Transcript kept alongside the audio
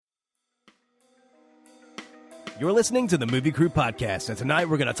You're listening to the Movie Crew Podcast, and tonight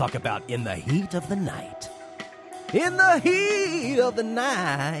we're going to talk about In the Heat of the Night. In the heat of the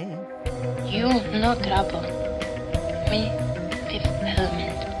night. You no trouble. Me, Fifth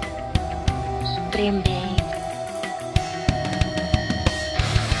Element. Supreme Being.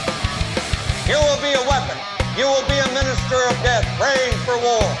 You will be a weapon. You will be a minister of death, praying for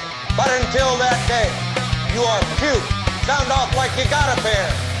war. But until that day, you are cute. Sound off like you got a pair.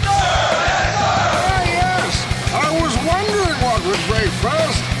 Ah, yes. I was wondering what would break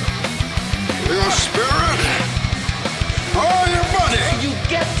first. Your spirit or your money? You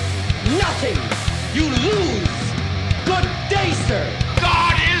get nothing. You lose. Good day, sir.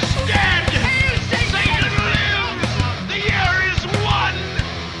 God is dead. Satan lives. The year is won.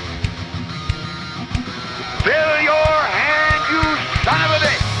 Fill your hand, you son of a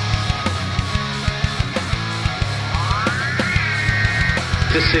bitch.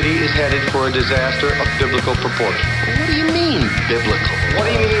 This city is headed for a disaster of biblical proportion. What do you mean, biblical? What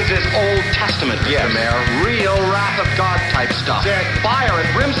he means is Old Testament, Mr. Mayor. Real wrath of God type stuff. Fire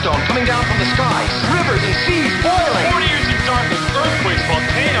and brimstone coming down from the skies. Rivers and seas boiling. 40 years of darkness, earthquakes,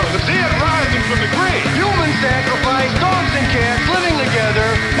 volcanoes, the dead rising from the grave. Human sacrifice, dogs and cats living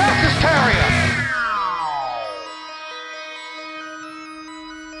together. Mass hysteria.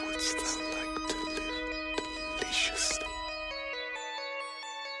 What's that like to live deliciously?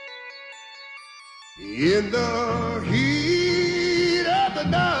 In the heat of the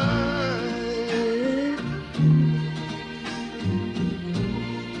night,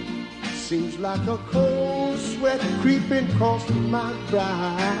 seems like a cold sweat creeping across my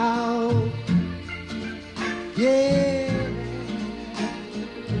brow. Yeah,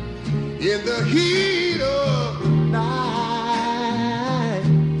 in the heat of the night,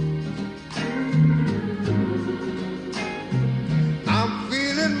 I'm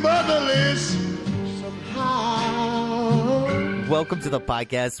feeling motherless. Welcome to the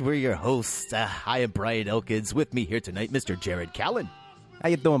podcast. We're your hosts. I am Brian Elkins. With me here tonight, Mr. Jared Callen. How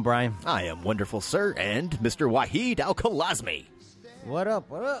you doing, Brian? I am wonderful, sir. And Mr. Wahid Al-Khalazmi. What up?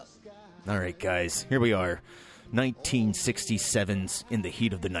 What up? All right, guys. Here we are. 1967's In the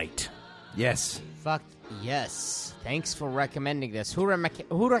Heat of the Night. Yes. Fuck yes. Thanks for recommending this. Who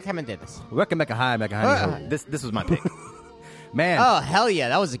recommended this? Mecca. This was my pick. Man. Oh, hell yeah.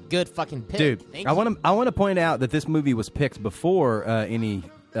 That was a good fucking pick. Dude, Thank I you. want to point out that this movie was picked before any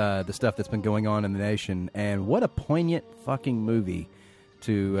the stuff that's been going on in the nation, and what a poignant fucking movie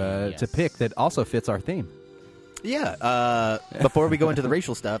to pick that also fits our theme. Yeah. Before we go into the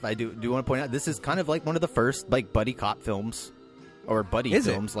racial stuff, I do want to point out this is kind of like one of the first like buddy cop films or buddy Is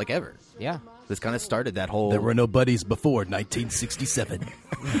it? films like ever. Yeah. This kind of started that whole. There were no buddies before 1967.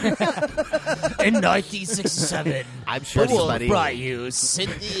 In 1967, I'm sure somebody brought you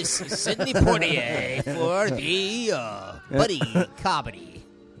Sidney Poitier for the buddy comedy.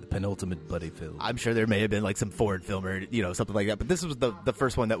 The penultimate buddy film. I'm sure there may have been like some foreign film or something like that, but this was the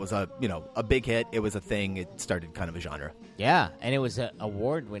first one that was a big hit. It was a thing. It started kind of a genre. Yeah, and it was an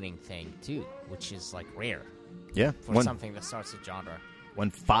award-winning thing too, which is like rare Yeah, for something that starts a genre. Won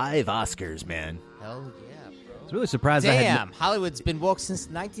 5 Oscars, man. Hell yeah, bro. I was really surprised. Damn, Hollywood's been woke since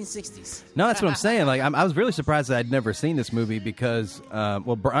the 1960s. No, that's what I'm saying. Like, I was really surprised that I'd never seen this movie because,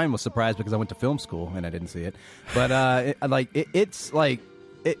 Brian was surprised because I went to film school and I didn't see it. But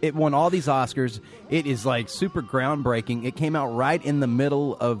it won all these Oscars. It is like super groundbreaking. It came out right in the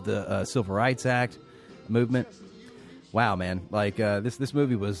middle of the Civil Rights Act movement. Wow, man! Like this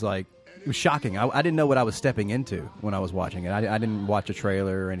movie was like. It was shocking. I didn't know what I was stepping into when I was watching it. I didn't watch a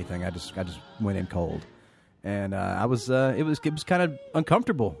trailer or anything. I just went in cold, and it was kind of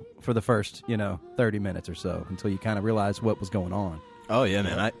uncomfortable for the first 30 minutes or so until you kind of realized what was going on. Oh yeah,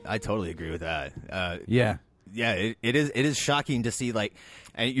 man. I totally agree with that. Yeah. It is shocking to see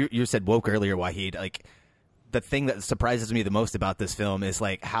and you said woke earlier, Wahid. Like the thing that surprises me the most about this film is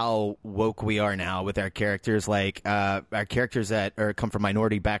like how woke we are now with our characters. Like our characters that come from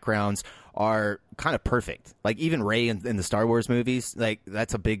minority backgrounds are kind of perfect. Like even Rey in the Star Wars movies, like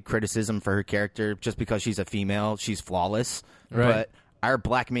that's a big criticism for her character. Just because she's a female, she's flawless. Right. But our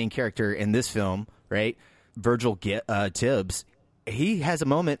black main character in this film, right, Virgil Tibbs, he has a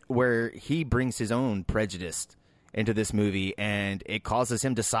moment where he brings his own prejudice into this movie, and it causes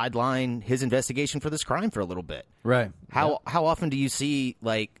him to sideline his investigation for this crime for a little bit. Right. How often do you see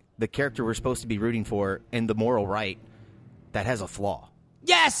like the character we're supposed to be rooting for in the moral right that has a flaw?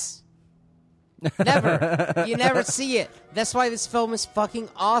 Yes! Never. You never see it. That's why this film is fucking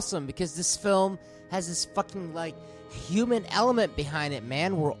awesome, because this film has this fucking like human element behind it,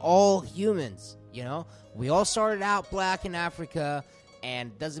 man. We're all humans, We all started out black in Africa,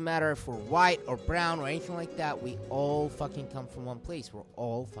 And doesn't matter if we're white or brown or anything like that, we all fucking come from one place. We're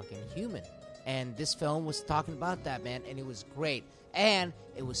all fucking human. And this film was talking about that, man, and it was great. And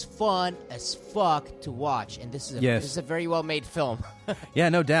it was fun as fuck to watch. And this is a very well-made film. Yeah,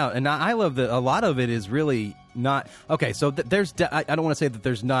 no doubt. And I love that a lot of it is really not... Okay, so there's... I don't want to say that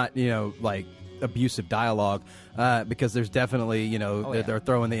there's not, like, abusive dialogue, because there's definitely, they're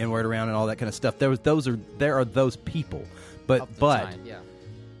throwing the N-word around and all that kind of stuff. There are those people. But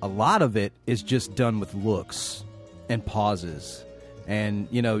a lot of it is just done with looks and pauses.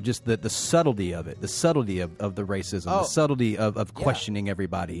 And, just the subtlety of it, the subtlety of the racism, the subtlety of questioning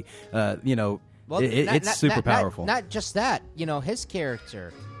everybody. It's super powerful. Not just that. His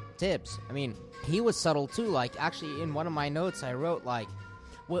character, Tibbs, I mean, he was subtle too. Like, actually, in one of my notes, I wrote, like,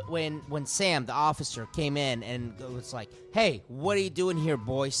 when Sam, the officer, came in and was like, hey, what are you doing here,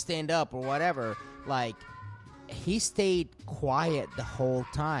 boy? Stand up or whatever. Like, he stayed quiet the whole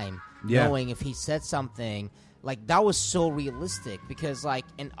time, knowing if he said something... Like, that was so realistic because, like,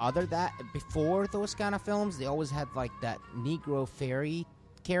 before those kind of films, they always had, like, that Negro fairy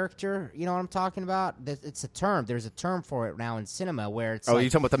character. You know what I'm talking about? It's a term. There's a term for it now in cinema where it's you're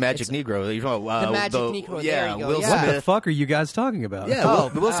talking about the Magic Negro. You're talking about, the Magic Negro. Yeah, there you go. Will Smith. What the fuck are you guys talking about? Yeah,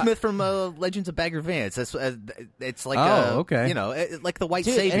 Will Smith from Legends of Bagger Vance. That's it's like okay. Like the white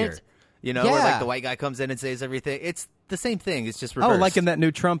savior. Where like the white guy comes in and says everything. It's the same thing. It's just reversed. Oh, like in that new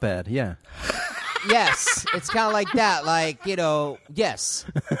Trump ad. Yeah. Yes, it's kind of like that. Like, yes.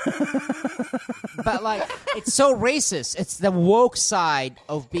 But, like, it's so racist. It's the woke side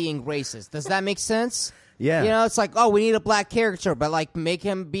of being racist. Does that make sense? Yeah. It's like, we need a black character, but, like, make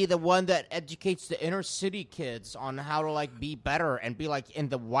him be the one that educates the inner city kids on how to, like, be better and be, like, in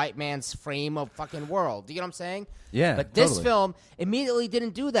the white man's frame of fucking world. Do you know what I'm saying? Yeah, But this film immediately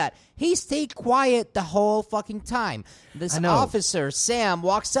didn't do that. He stayed quiet the whole fucking time. This officer, Sam,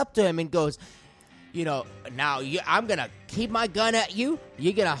 walks up to him and goes... now I'm going to keep my gun at you.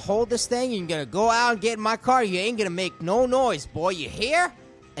 You're going to hold this thing. You're going to go out and get in my car. You ain't going to make no noise, boy. You hear?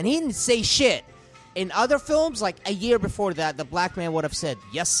 And he didn't say shit. In other films, like a year before that, the black man would have said,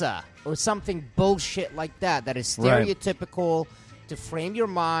 yes, sir, or something bullshit like that is stereotypical to frame your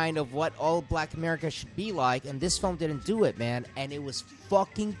mind of what all black America should be like. And this film didn't do it, man. And it was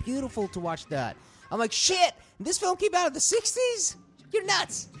fucking beautiful to watch that. I'm like, shit, this film came out of the 60s? You're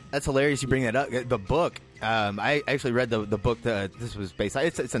nuts. That's hilarious you bring that up. The book, I actually read the book that this was based on.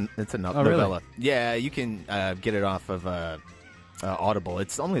 It's a novella. Really? Yeah, you can get it off of Audible.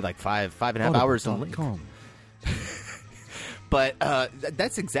 It's only like 5.5 hours in length. But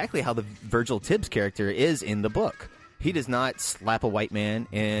that's exactly how the Virgil Tibbs character is in the book. He does not slap a white man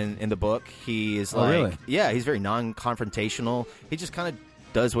in the book. He is really? Yeah, he's very non-confrontational. He just kind of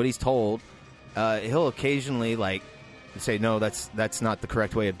does what he's told. He'll occasionally say, no, that's not the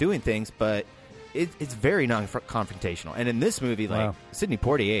correct way of doing things, but it's very non-confrontational. And in this movie, Sidney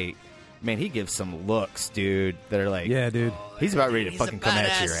Poitier, man, he gives some looks, dude, that are like... Yeah, dude. He's about ready to fucking come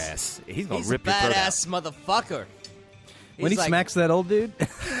at your ass. He's going to rip your throat out. He's a badass motherfucker. When he smacks that old dude...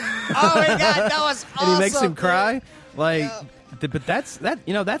 Oh, my God, that was awesome, and he makes him cry. Yeah. But that's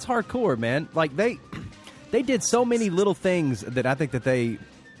hardcore, man. Like, they did so many little things that I think that they...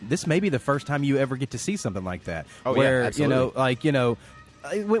 This may be the first time you ever get to see something like that. Oh, where, yeah, absolutely.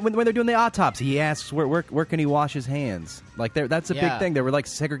 When they're doing the autopsy, he asks where can he wash his hands. Like that's a big thing. There were like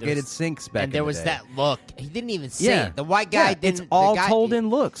segregated sinks back. And there was day. that look. He didn't even say it. The white guy didn't. It's all the guy, told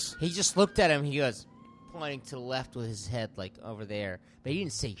in looks. He just looked at him. He goes pointing to the left with his head like over there, but he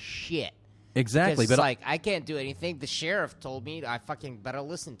didn't say shit. Exactly, but like I can't do anything. The sheriff told me I fucking better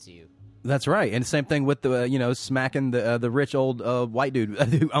listen to you. That's right, and same thing with the smacking the rich old white dude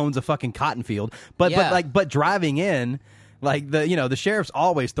who owns a fucking cotton field. But driving in, the sheriff's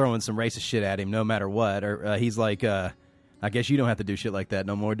always throwing some racist shit at him, no matter what. Or he's like, I guess you don't have to do shit like that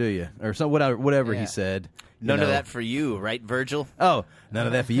no more, do you? Or so whatever he said. None of that for you, right, Virgil? Oh, none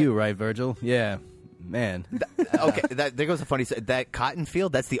of that for you, right, Virgil? Yeah, man. Okay, there goes a funny. That cotton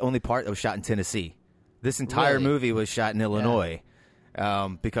field. That's the only part that was shot in Tennessee. This entire movie was shot in Illinois. Yeah.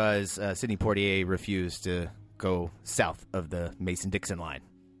 Because Sidney Poitier refused to go south of the Mason-Dixon line.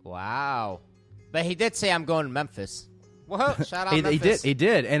 Wow. But he did say, I'm going to Memphis. Whoa, shout out Memphis. He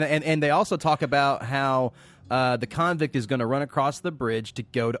did. And they also talk about how the convict is going to run across the bridge to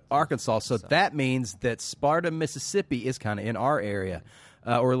go to Arkansas. So that means that Sparta, Mississippi is kind of in our area.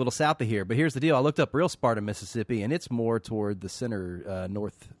 or a little south of here. But here's the deal: I looked up real Sparta, Mississippi, and it's more toward the center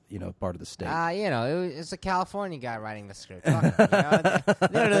north, part of the state. It's a California guy writing the script. They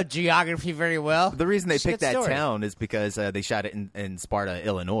don't know geography very well. The reason they picked that story. town is because they shot it in Sparta,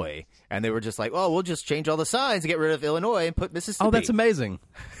 Illinois, and they were just like, "Oh, we'll just change all the signs and get rid of Illinois and put Mississippi." Oh, that's amazing.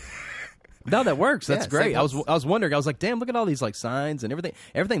 No, that works. That's great. Like, I was wondering. I was like, damn, look at all these like signs and everything.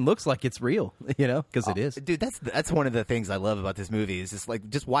 Everything looks like it's real, because it is. Dude, that's one of the things I love about this movie is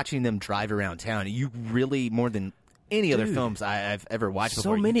just watching them drive around town. You really, more than any other films I've ever watched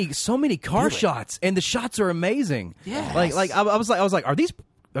before. So many car shots, and the shots are amazing. Yeah, I was like, are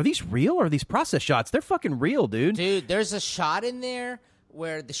these real or are these process shots? They're fucking real, dude. Dude, there's a shot in there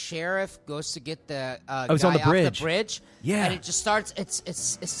where the sheriff goes to get the guy it's on the bridge. off the bridge. Yeah, and it just starts.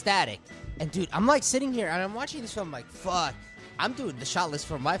 It's static. And dude, I'm like sitting here and I'm watching this film. I'm like, fuck. I'm doing the shot list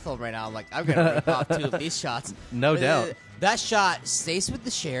for my film right now. I'm like, I'm gonna rip off 2 of these shots. No doubt. That shot stays with the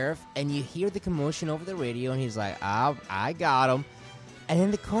sheriff, and you hear the commotion over the radio, and he's like, I got him. And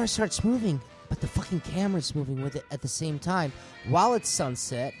then the car starts moving, but the fucking camera's moving with it at the same time. While it's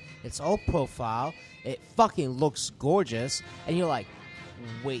sunset, it's all profile. It fucking looks gorgeous. And you're like,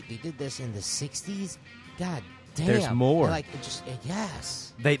 wait, they did this in the 60s? God damn. There's more. Like,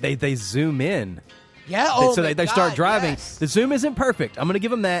 yes. They zoom in. Yeah, so they start driving. Yes. The zoom isn't perfect. I'm going to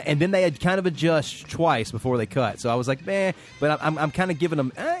give them that, and then they had kind of adjust twice before they cut. So I was like, man, but I'm kind of giving them.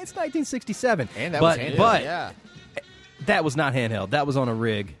 It's 1967, and that was handheld. But that was not handheld. That was on a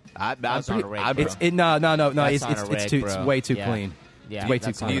rig. On a rig. No. That's It's way too clean. Yeah, it's way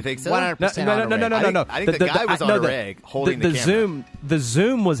too clean. Do you think so? 100% No. I think the guy was on a rig holding the camera. The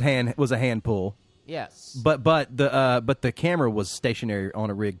zoom was a hand pull. Yes, but the camera was stationary on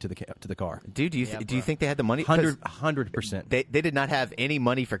a rig to the car. Dude, do you think they had the money? 100%. They did not have any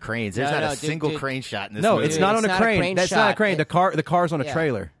money for cranes. There's not a single crane shot in this No, movie. it's not on a crane. That's not a crane. The car's on a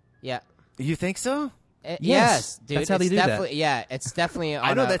trailer. Yeah. You think so? Yes, dude. That's how they do that. Yeah, it's definitely.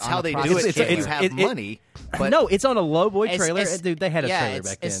 I know that's how they do it. If you have money, but no, it's on a lowboy trailer. Dude, they had a trailer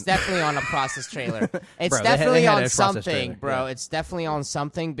back then. It's definitely on a process trailer. It's Bro, definitely they had on a process something, trailer. bro. Yeah. It's definitely on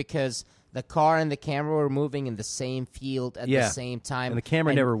something because the car and the camera were moving in the same field at the same time, and the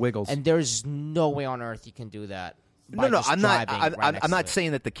camera never wiggles. And there's no way on earth you can do that. No, I'm not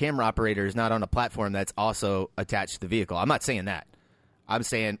saying that the camera operator is not on a platform that's also attached to the vehicle. I'm not saying that. I'm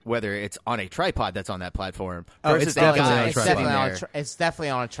saying whether it's on a tripod that's on that platform versus it's a guy definitely sitting there. It's definitely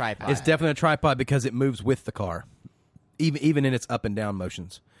on a tripod. It's definitely on a tripod because it moves with the car, even in its up and down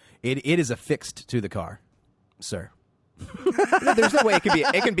motions. It is affixed to the car, sir. No, there's no way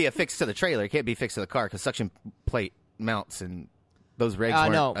it can be affixed to the trailer. It can't be affixed to the car because suction plate mounts and those rigs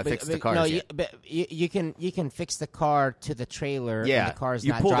weren't affixed to cars yet. You can fix the car to the trailer. Yeah, and the car's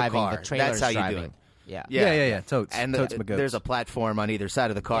you not pull driving. the car. The trailer's That's how driving. you do it. Yeah. Totes. And totes my goats. there's a platform on either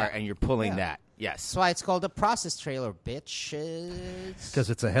side of the car, and you're pulling that. Yes. That's why it's called a process trailer, bitches.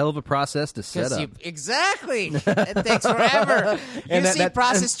 Because it's a hell of a process to set up. Exactly. It takes forever. You see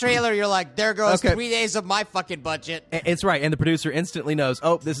process trailer, you're like, there goes 3 days of my fucking budget. It's right. And the producer instantly knows,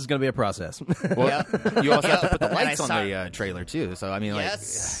 this is going to be a process. Well, you also have to put the lights on the trailer, too. So, I mean,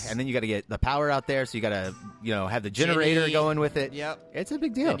 and then you got to get the power out there. So you got to, have the generator going with it. Yep. It's a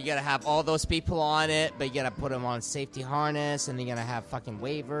big deal. And you got to have all those people on it, but you got to put them on safety harness, and you got to have fucking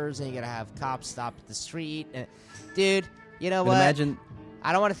waivers, and you got to have cops stop at the street. And, dude, you know what? Imagine.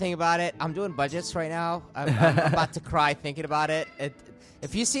 I don't want to think about it. I'm doing budgets right now. I'm about to cry thinking about it.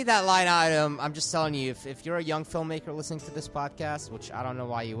 If you see that line item, I'm just telling you, if you're a young filmmaker listening to this podcast, which I don't know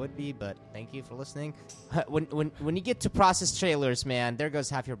why you would be, but thank you for listening. When you get to process trailers, man, there goes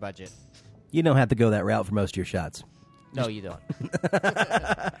half your budget. You don't have to go that route for most of your shots. No, you don't.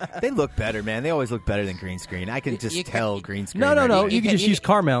 They look better, man. They always look better than green screen. I can just tell green screen. No. You can just use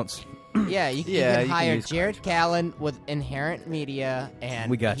car mounts. Yeah, you can hire Jared Callen with Inherent Media, and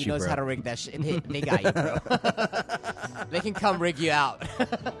we got he you, knows bro. how to rig that shit. They got you, bro. They can come rig you out.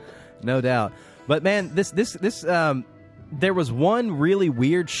 No doubt. But man, this there was one really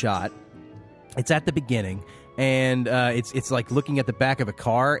weird shot. It's at the beginning, and it's like looking at the back of a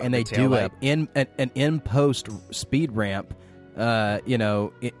car, and they do an in-post speed ramp, to the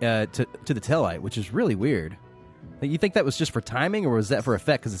taillight, which is really weird. You think that was just for timing, or was that for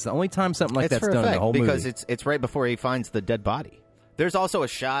effect? Because it's the only time something like that's done in the whole movie. Because it's right before he finds the dead body. There's also a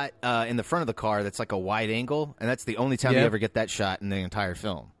shot in the front of the car that's like a wide angle, and that's the only time you ever get that shot in the entire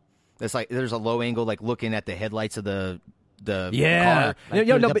film. It's like there's a low angle, like looking at the headlights of the car.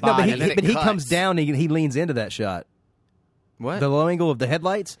 But he comes down and he leans into that shot. What? The low angle of the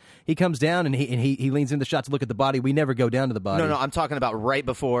headlights. He comes down and he leans into the shot to look at the body. We never go down to the body. No, I'm talking about right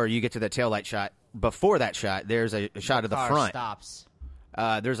before you get to the taillight shot. Before that shot, there's a shot of the front. Stops.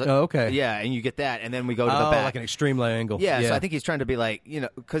 There's a, okay. Yeah, and you get that, and then we go to the back. Like an extreme low angle. Yeah, so I think he's trying to be like,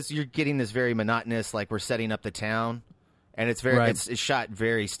 because you're getting this very monotonous, like we're setting up the town, and it's very it's shot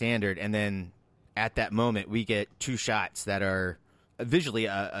very standard, and then at that moment we get two shots that are visually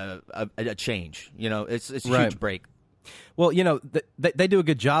a change. It's a huge break. Well, they do a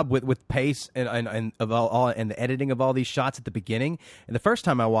good job with pace and of all and the editing of all these shots at the beginning. And the first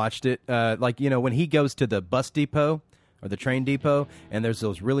time I watched it, when he goes to the bus depot or the train depot, and there's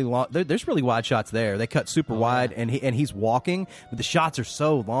those really long, there's really wide shots there. They cut super wide, and he's walking, but the shots are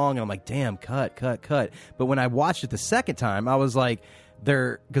so long, and I'm like, damn, cut. But when I watched it the second time, I was like,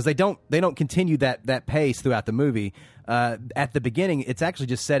 because they don't continue that pace throughout the movie. At the beginning, it's actually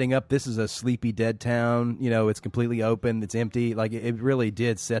just setting up. This is a sleepy, dead town. It's completely open. It's empty. Like it really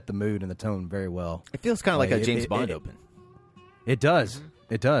did set the mood and the tone very well. It feels kind of like a James Bond open. It does.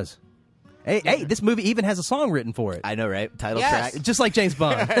 It does. Hey, this movie even has a song written for it. I know, right? Title track, just like James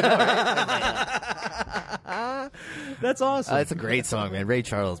Bond. That's awesome. It's a great song, man. Ray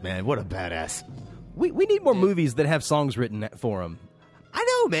Charles, man, what a badass. We need more movies that have songs written for them. I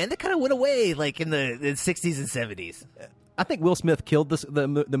know, man. That kind of went away, like in the 60s and 70s. I think Will Smith killed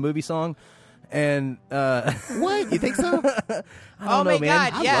the movie song. And what? You think so? Oh my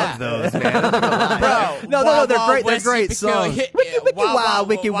God! I yeah, love those, man. Bro, no, they're great. They're great songs.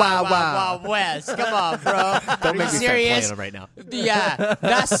 Wiki Wild West. Come on, bro. Don't make me start playing them right now. Yeah,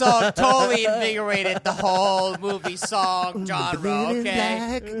 that song totally invigorated the whole movie song genre.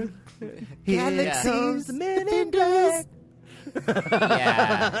 Okay. Galaxies, the Men in Black.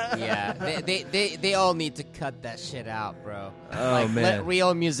 Yeah. They all need to cut that shit out, bro. Man, let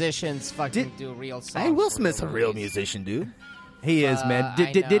real musicians fucking do real songs. Hey, Will Smith's a real musician, dude. He is, man.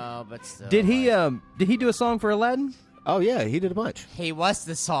 Did he do a song for Aladdin? Oh yeah, he did a bunch. He was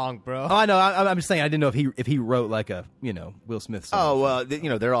the song, bro. Oh, I know. I'm just saying. I didn't know if he wrote like a Will Smith song. Oh well,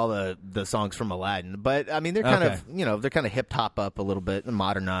 they're all the songs from Aladdin, but I mean they're kind of they're kind of hip hop up a little bit and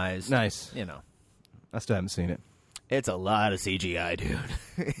modernized. Nice. I still haven't seen it. It's a lot of CGI, dude.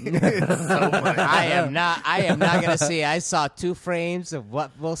 So much. I am not gonna see. I saw 2 frames of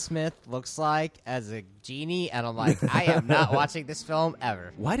what Will Smith looks like as a genie, and I'm like, I am not watching this film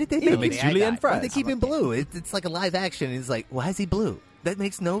ever. Why did they make Julian Fry? Why did they keep him blue? It's like a live action. It's like, why is he blue? That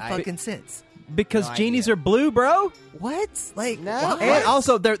makes no fucking sense. Because genies are blue, bro. What? Like, no. And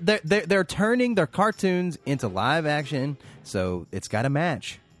also, they're turning their cartoons into live action, so it's got to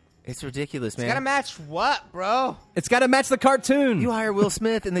match. It's ridiculous, man. It's gotta match what, bro? It's got to match the cartoon. You hire Will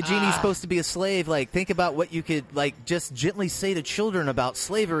Smith, and the genie's supposed to be a slave. Like, think about what you could, like, just gently say to children about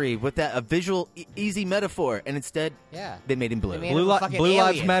slavery with that a visual, easy metaphor. And instead, they made him blue. Blue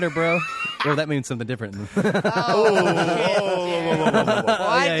lives matter, bro. Well, that means something different. Why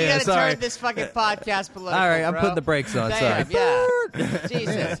do you gotta turn this fucking podcast political? All right, I'm bro? putting the brakes on. Damn, Sorry. yeah.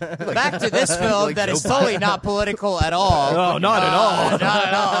 Jesus. Back to this film that is totally not political at all. Oh, not at all. Not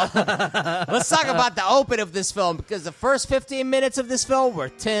at all. Let's talk about the open of this film, because the first 15 minutes of this film were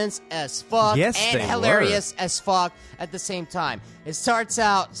tense as fuck Yes, and they hilarious as fuck at the same time. It starts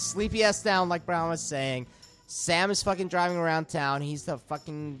out sleepy ass down, like Brown was saying. Sam is fucking driving around town. He's the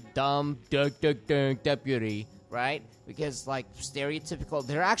fucking dumb deputy, right? Because, like,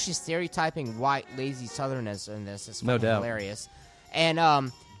 they're actually stereotyping white, lazy Southerners in this. It's fucking hilarious. And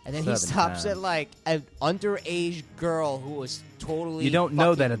then he stops at, like, an underage girl who was totally You don't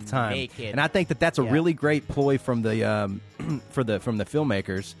know that at the time. naked. And I think that's a really great ploy from the from the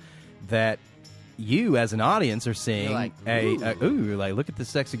filmmakers, that you as an audience are seeing like, like, look at this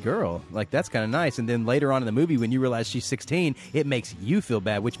sexy girl. Like, that's kind of nice. And then later on in the movie, when you realize she's 16, it makes you feel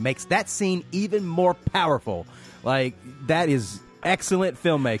bad, which makes that scene even more powerful. Like, that is excellent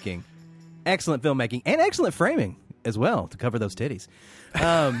filmmaking. Excellent filmmaking. And excellent framing as well to cover those titties.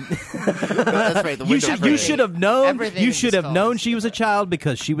 That's right. You should have known. Everything You should have known she was a child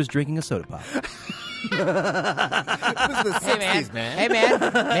because she was drinking a soda pop. Hey man,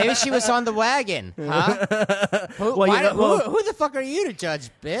 maybe she was on the wagon, huh? Who the fuck are you to judge,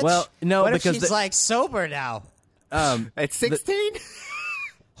 bitch? Well, no, what if because she's like sober now? At 16?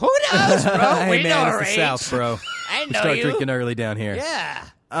 Who knows, bro? Hey We know man, her it's the age. South, bro. I We know start you. drinking early down here. Yeah.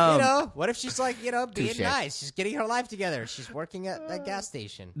 What if she's like, being Touché. nice? She's getting her life together. She's working at a gas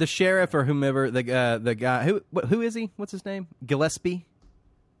station. The sheriff or whomever, the guy, who is he? What's his name? Gillespie.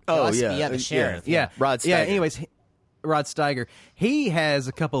 Yeah, the sheriff. Yeah, Rod Steiger. Yeah. Anyways, Rod Steiger. He has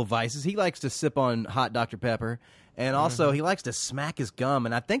a couple of vices. He likes to sip on hot Dr. Pepper, and also he likes to smack his gum.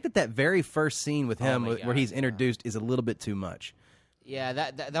 And I think that very first scene with him, where he's introduced, is a little bit too much. Yeah,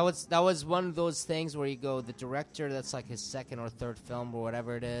 that was one of those things where you go, the director, that's like his second or third film or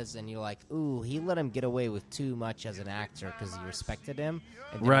whatever it is, and you're like, ooh, he let him get away with too much as an actor because he respected him,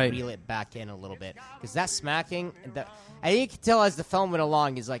 and then reel it back in a little bit. Because that smacking, and you can tell as the film went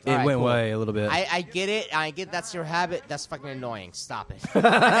along, he's like, all right, went cool. away a little bit. I get it. I get that's your habit. That's fucking annoying. Stop it.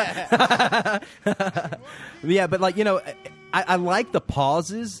 Yeah, but like, you know, I like the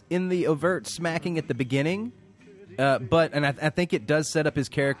pauses in the overt smacking at the beginning. But I think it does set up his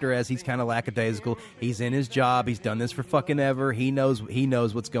character as he's kind of lackadaisical. He's in his job. He's done this for fucking ever. He knows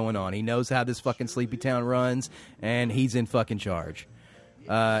what's going on. He knows how this fucking Sleepy Town runs, and he's in fucking charge.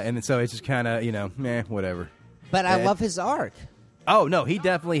 And so it's just kind of, you know, whatever. But I love his arc. Oh no, he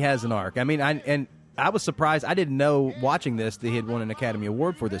definitely has an arc. I mean, I was surprised. I didn't know watching this that he had won an Academy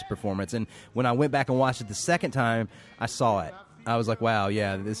Award for this performance. And when I went back and watched it the second time, I saw it. I was like, wow,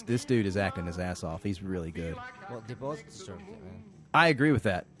 yeah, this dude is acting his ass off. He's really good. Well, they both deserved it, man. I agree with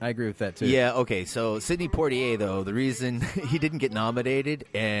that. Too. Yeah, okay, so Sidney Poitier, though, the reason he didn't get nominated,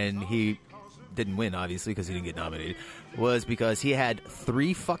 and he didn't win, obviously, because he didn't get nominated, was because he had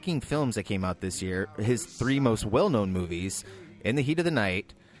 3 fucking films that came out this year. His 3 most well-known movies, In the Heat of the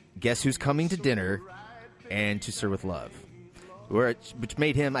Night, Guess Who's Coming to Dinner, and To Sir with Love. Which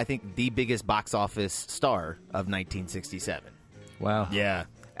made him, I think, the biggest box office star of 1967. Wow. Yeah.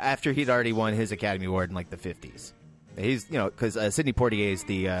 After he'd already won his Academy Award in, like, the 50s. He's, you know, because Sidney Poitier is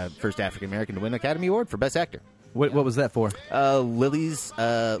the first African-American to win an Academy Award for Best Actor. What was that for? Lilies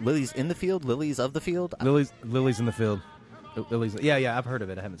in the Field? Lilies of the Field? Lilies in the Field. Yeah, I've heard of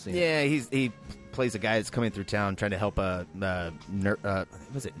it. I haven't seen it. Yeah, he plays a guy that's coming through town trying to help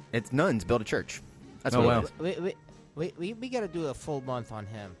it's nuns build a church. That's what it is. We got to do a full month on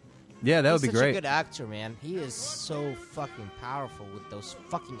him. Yeah, that would be He's great. such a good actor, man. He is so fucking powerful with those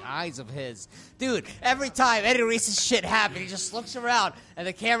fucking eyes of his. Dude, every time any recent shit happens, he just looks around, and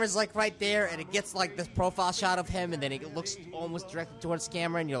the camera's, like, right there, and it gets, like, this profile shot of him, and then it looks almost directly towards the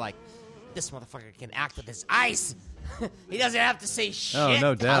camera, and you're like, this motherfucker can act with his eyes. He doesn't have to say shit. Oh,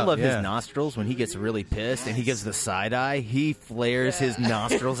 no doubt. I love his nostrils when he gets really pissed, and he gives the side eye. He flares his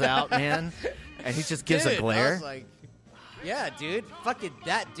nostrils out, man, and he just gives a glare. I was like, yeah, dude. Fucking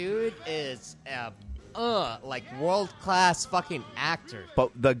that dude is like world-class fucking actor.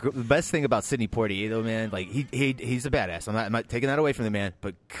 But the best thing about Sidney Poitier, though, man, like he's a badass. I'm not taking that away from the man,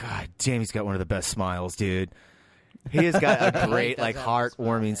 but god damn, he's got one of the best smiles, dude. He has got a great, like,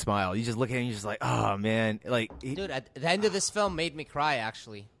 heartwarming smile. You just look at him, you're just like, oh man, like. Dude, at the end of this film made me cry,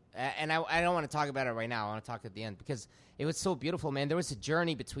 actually, and I don't want to talk about it right now. I want to talk at the end because it was so beautiful, man. There was a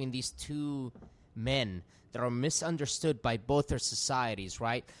journey between these two men that are misunderstood by both their societies,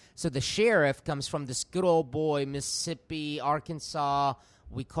 right? So the sheriff comes from this good old boy, Mississippi, Arkansas.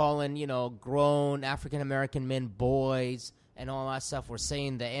 We call in, grown African-American men boys and all that stuff. We're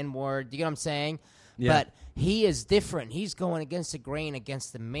saying the N-word. Do you get what I'm saying? Yeah. But he is different. He's going against the grain,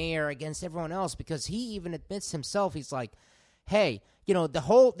 against the mayor, against everyone else because he even admits himself. He's like, hey,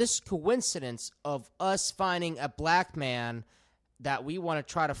 this coincidence of us finding a black man that we want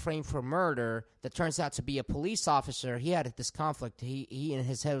to try to frame for murder that turns out to be a police officer, he had this conflict. He in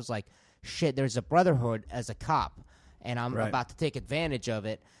his head was like, shit, there's a brotherhood as a cop, and I'm about to take advantage of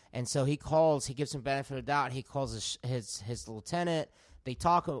it. And so he gives him benefit of the doubt. He calls his lieutenant. They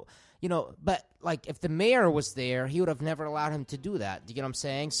talk, but like if the mayor was there, he would have never allowed him to do that. Do you get what I'm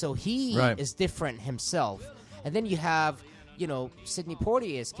saying? So he is different himself. And then you have, Sidney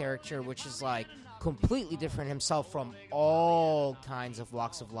Poitier's character, which is like, completely different himself from all kinds of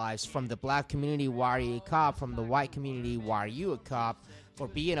walks of lives. From the black community, why are you a cop? From the white community, why are you a cop? For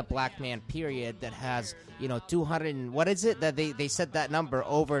being a black man, period, that has, 200 and what is it that they said that number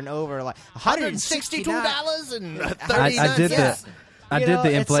over and over, like $162.30. I did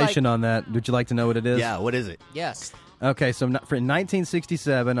the inflation on that. Would you like to know what it is? Yeah, what is it? Yes. Okay, so for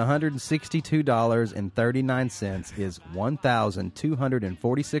 1967, $162.39 is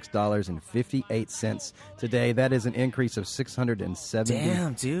 $1,246.58 today. That is an increase of 670.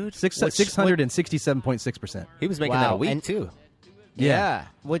 Damn, dude. 667.6%. He was making that a week too. Yeah,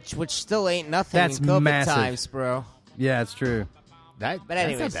 which still ain't nothing. That's in COVID massive times, bro. Yeah, it's true. But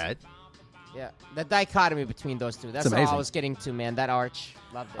anyways, that's not bad. Yeah, the dichotomy between those two. That's all I was getting to, man. That arch.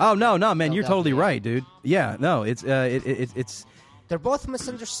 Loved it. Oh, no, man. You're totally right, dude. Yeah, no, it's... They're both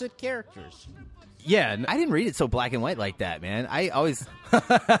misunderstood characters. Yeah. I didn't read it so black and white like that, man. I always...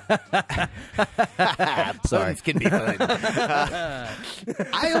 Sorry. Puns can be fun.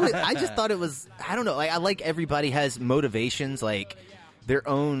 I just thought it was... I don't know. Like, I like everybody has motivations, like their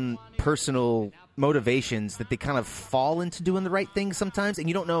own personal motivations that they kind of fall into doing the right thing sometimes, and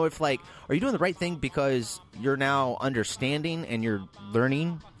you don't know if, like, are you doing the right thing because you're now understanding and you're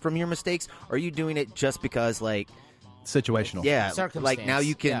learning from your mistakes, or are you doing it just because, like, situational? Yeah, like now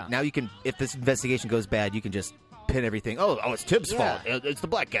you can if this investigation goes bad, you can just pin everything. Oh, it's Tibbs' fault. It's the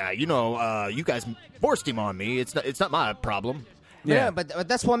black guy. You know, you guys forced him on me. It's not my problem. Yeah, but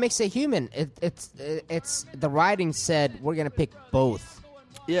that's what makes it human. It's the writing said we're gonna pick both.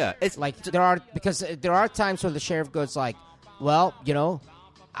 Yeah, it's like there are times where the sheriff goes like, well, you know,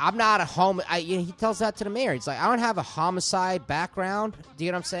 I'm not a he tells that to the mayor. He's like, I don't have a homicide background. Do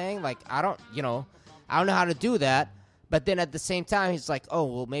you know what I'm saying? Like, I don't know how to do that. But then at the same time, he's like, oh,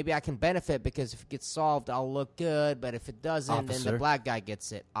 well, maybe I can benefit because if it gets solved, I'll look good. But if it doesn't, then the black guy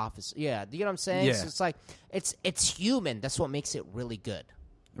gets it. Officer. Yeah. Do you know what I'm saying? Yeah. So it's like, it's human. That's what makes it really good.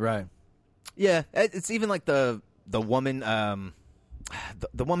 Right. Yeah. It's even like the woman,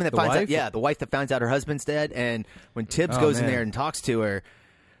 the woman that finds out, the wife that finds out her husband's dead. And when Tibbs goes in there and talks to her,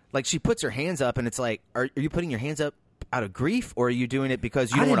 like, she puts her hands up and it's like, are you putting your hands up out of grief, or are you doing it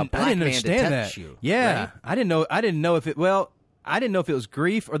because you don't want a black man to touch you? Yeah, right? I didn't know if it was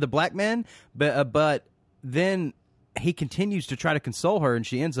grief or the black man, but then he continues to try to console her, and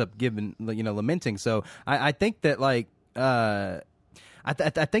she ends up lamenting. So I think that like I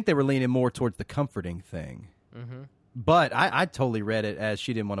think they were leaning more towards the comforting thing. Mm-hmm. But I totally read it as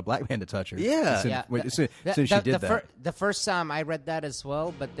she didn't want a black man to touch her. Yeah. As soon as she did that. The first time I read that as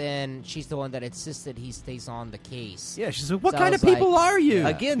well, but then she's the one that insisted he stays on the case. Yeah, she's like, what kind of people are you?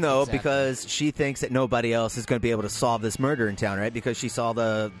 Again, though, because she thinks that nobody else is going to be able to solve this murder in town, right? Because she saw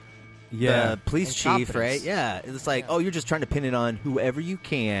the police chief, right? Yeah. It's like, oh, you're just trying to pin it on whoever you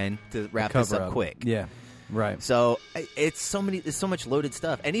can to wrap this up quick. Yeah. Right. So it's so much loaded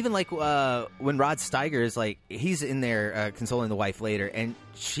stuff. And even like when Rod Steiger is like, he's in there consoling the wife later, and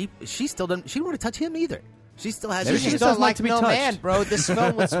she still doesn't, she don't want to touch him either. She still has. She doesn't like to be touched. Man, bro, this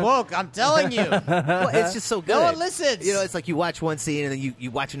film was woke. I'm telling you. Well, it's just so good. No one listens. You know, it's like you watch one scene and then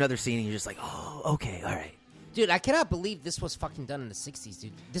you watch another scene and you're just like, oh, okay, all right. Dude, I cannot believe this was fucking done in the 60s,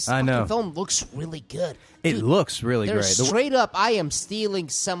 dude. This fucking film looks really good. It looks really great. Straight up, I am stealing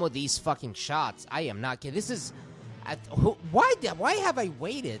some of these fucking shots. I am not kidding. This is... Why have I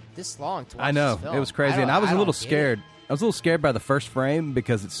waited this long to watch this film? It was crazy, and I was a little scared. I was a little scared by the first frame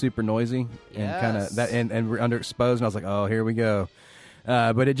because it's super noisy and kind of that, and we're underexposed, and I was like, oh, here we go.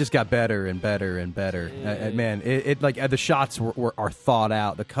 But it just got better and better and better. Man, it like the shots are thought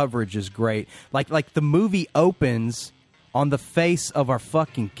out. The coverage is great. Like the movie opens on the face of our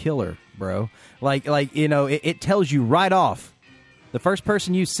fucking killer, bro. Like you know, it tells you right off. The first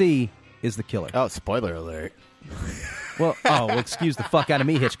person you see is the killer. Oh, spoiler alert. Well, excuse the fuck out of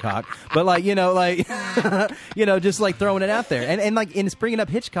me, Hitchcock. But like, you know, just like throwing it out there, and like in bringing up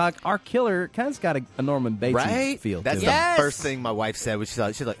Hitchcock, our killer kind of's got a Norman Bates feel. That's to the it. first thing my wife said when she saw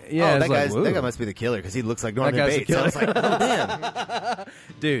it. She's like, Yeah, "Oh, that like, guy must be the killer because he looks like Norman That guy's Bates." the I was like, "Oh damn,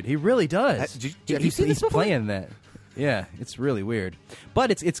 dude, he really does." Have you seen this he's before? playing that. Yeah, it's really weird, but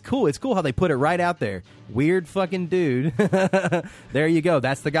it's cool. It's cool how they put it right out there. Weird fucking dude. There you go.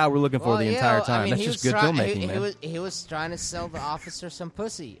 That's the guy we're looking for the entire time. I mean, that's just good filmmaking, man. He was trying to sell the officer some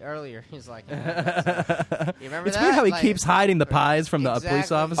pussy earlier. He's like, you remember It's that? weird how he keeps hiding the pies from the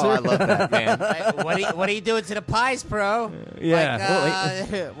police officer. Oh, I love that, man. What are you doing to the pies, bro?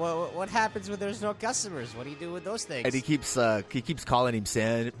 Yeah. Like, what happens when there's no customers? What do you do with those things? And he keeps calling him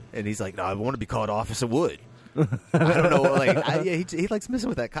Sam, and he's like, "No, I want to be called Officer Wood." I don't know. Like, he likes messing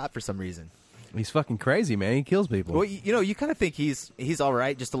with that cop for some reason. He's fucking crazy, man. He kills people. Well, you know, you kind of think he's all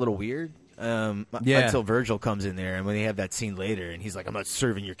right, just a little weird. Until Virgil comes in there, and when they have that scene later, and he's like, "I'm not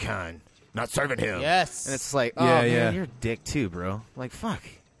serving your kind, not serving him." Yes, and it's like, "Oh man, you're a dick too, bro." Like, fuck.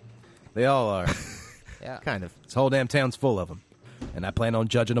 They all are. Yeah, kind of. This whole damn town's full of them, and I plan on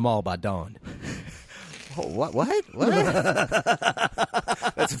judging them all by dawn. Oh, what?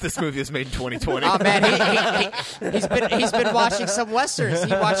 That's if this movie was made in 2020. Oh man, he's been watching some westerns.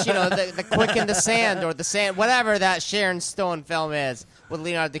 He watched, you know, the Quick in the Sand or the Sand, whatever that Sharon Stone film is with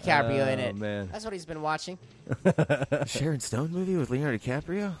Leonardo DiCaprio in it. Man. That's what he's been watching. Sharon Stone movie with Leonardo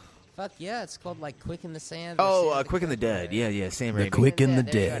DiCaprio? Fuck yeah, it's called like Quick in the Sand. Quick in the Dead. Yeah, Sam Raimi. Quick in the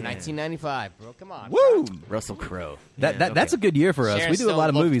There you go, Dead. 1995, bro. Come on. Woo! Russell Crowe. That's a good year for us. Sharon We do a Stone lot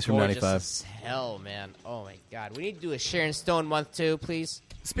of looked movies from gorgeous 95. as hell, man. Oh my god, we need to do a Sharon Stone month too, please.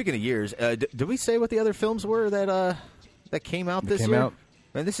 Speaking of years, did we say what the other films were that came out this year? Out?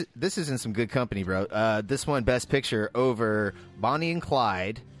 Man, this is in some good company, bro. This one, Best Picture over Bonnie and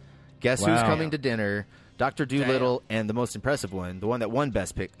Clyde, Guess Who's Coming to Dinner, Dr. Dolittle, and the most impressive one, the one that won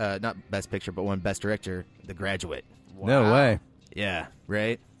not Best Picture, but won Best Director, The Graduate. No way. Yeah,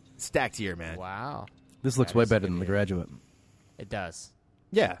 right? Stacked year, man. Wow. This looks way better than The Graduate. It does.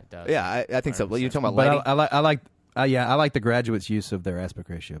 Yeah, It does. yeah, I think so. Well, you're talking about lighting. But I like The Graduate's use of their aspect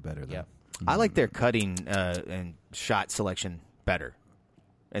ratio better. Though. Yep. I like their cutting and shot selection better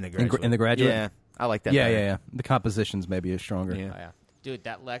in The Graduate. In The Graduate? Yeah, I like that. Yeah, better. yeah. The compositions maybe is stronger. Yeah. Oh, yeah. Dude,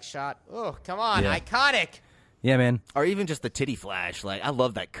 that leg shot. Oh, come on. Yeah. Iconic. Yeah, man. Or even just the titty flash. Like, I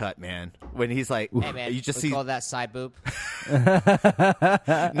love that cut, man. When he's like, Hey, man. you just we see. call that side boob. No,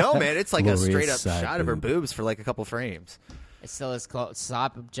 man, it's like Glorious a straight up side shot of her boob. boobs for like a couple frames. It still is called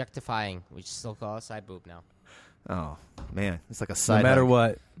stop objectifying. We still call it side boob now. Oh man, it's like a No side. matter hug.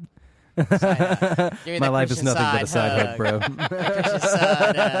 what. Give me My that life is Christian nothing but a side hug, bro. Christian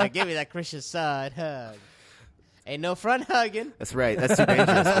side, give me that Christian side hug. Ain't no front hugging. That's right. That's too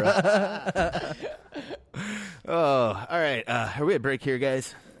dangerous, bro. Oh, all right. Are we at break here,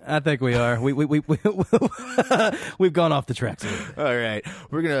 guys? I think we are. We've gone off the tracks. All right.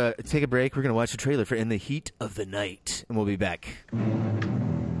 We're going to take a break. We're going to watch the trailer for In the Heat of the Night, and we'll be back.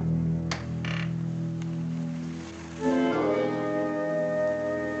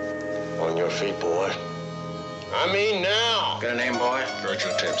 On your feet, boy. I mean now. Got a name, boy?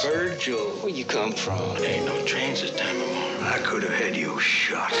 Virgil Tips. Virgil. Where you come from? There ain't no trains this time of morning. I could have had you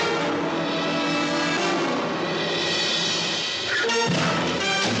shot.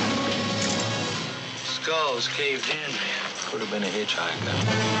 Skulls caved in. Could have been a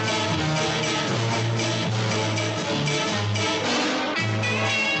hitchhiker.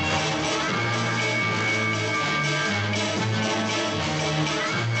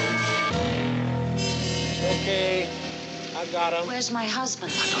 Okay, I got him. Where's my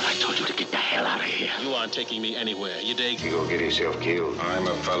husband? I thought I told you to get the hell out of here. You aren't taking me anywhere, you dig? You gonna get yourself killed. I'm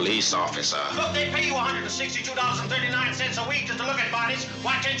a police officer. Look, they pay you $162.39 a week just to look at bodies.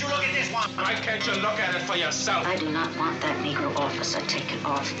 Why can't you look at this one? Why can't you look at it for yourself? I do not want that Negro officer taken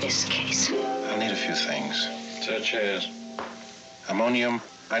off this case. I need a few things. Such as ammonium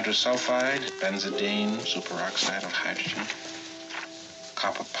hydrosulfide, benzidine, superoxide of hydrogen,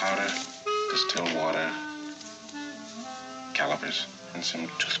 copper powder, distilled water, calipers, and some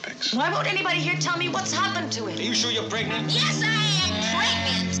toothpicks. Why won't anybody here tell me what's happened to him? Are you sure you're pregnant? Yes, I am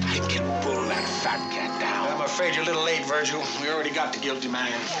pregnant. I can pull that fat cat down. I'm afraid you're a little late, Virgil. We already got the guilty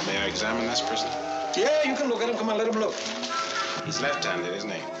man. May I examine this person? Yeah, you can look at him. Come on, let him look. He's left-handed, isn't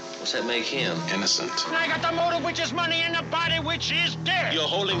he? What's that make him? Innocent. I got the motive, which is money, and the body, which is dead. You're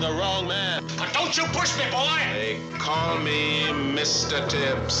holding the wrong man. But don't you push me, boy! They call me Mr.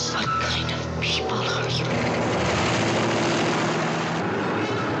 Tibbs. What kind of people are you?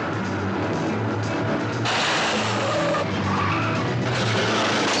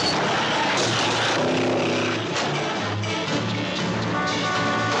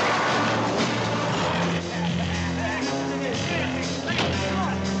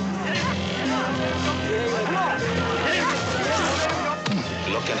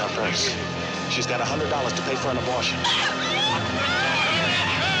 Look in her purse. She's got $100 to pay for an abortion.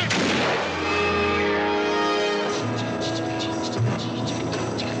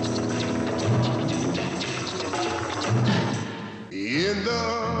 In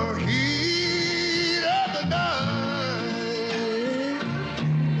the heat of the night,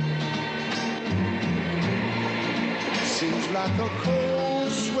 seems like a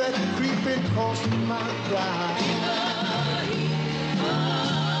cold sweat creeping across my brow.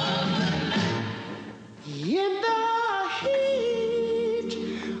 In the heat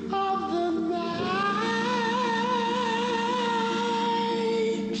of the night.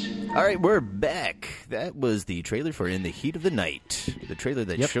 All right, we're back. That was the trailer for In the Heat of the Night. The trailer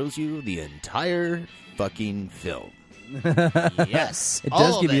that shows you the entire fucking film. Yes. It all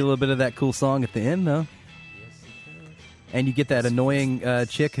does of give you a it. little bit of that cool song at the end, though. And you get that annoying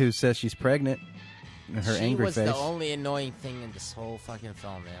chick who says she's pregnant. Her angry was face. the only annoying thing in this whole fucking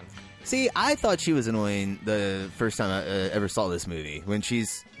film, man. See, I thought she was annoying the first time I ever saw this movie. When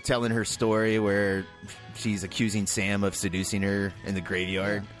she's telling her story where she's accusing Sam of seducing her in the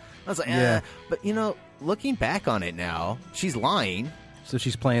graveyard. I was like, Yeah. But, you know, looking back on it now, she's lying. So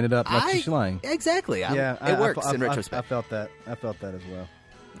she's playing it up like she's lying. Exactly. It works in retrospect. I felt that. I felt that as well.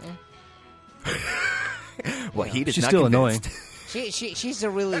 Well, he is She's not still convinced. annoying. She's a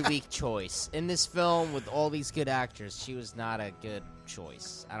really weak choice in this film with all these good actors. She was not a good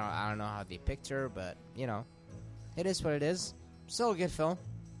choice. I don't know how they picked her, but you know, it is what it is. Still a good film.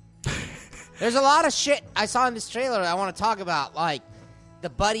 There's a lot of shit I saw in this trailer I want to talk about, like the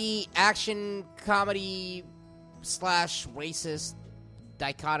buddy action comedy / racist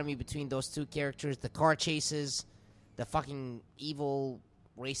dichotomy between those two characters, the car chases, the fucking evil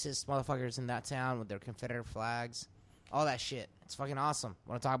racist motherfuckers in that town with their Confederate flags. all that shit. It's fucking awesome. I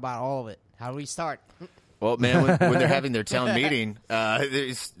want to talk about all of it. How do we start? Well, man, when they're having their town meeting,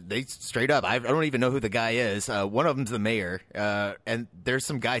 they straight up, I don't even know who the guy is. One of them's the mayor, and there's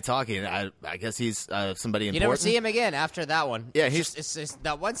some guy talking. I guess he's somebody important. You never see him again after that one. Yeah, it's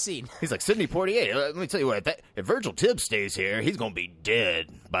that one scene. He's like, Sidney Poitier, let me tell you what, if Virgil Tibbs stays here, he's going to be dead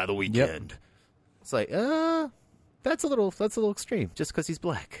by the weekend. Yep. It's like, that's a little extreme, just because he's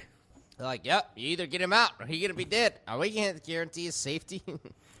black. They're like, yep, you either get him out or he's going to be dead. We can't guarantee his safety.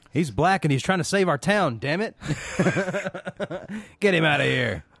 He's black and he's trying to save our town, damn it. Get him out of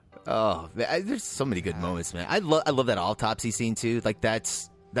here. Oh, man, there's so many good moments, man. I love that autopsy scene, too. Like, that's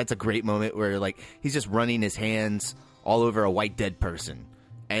a great moment where, like, he's just running his hands all over a white dead person.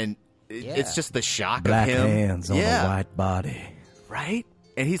 And it's just the shock black of him. Hands on a white body. Right?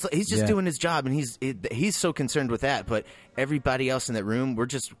 And he's just doing his job, and he's so concerned with that. But everybody else in that room, we're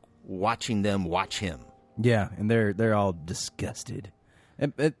just watching them watch him. Yeah, and they're all disgusted.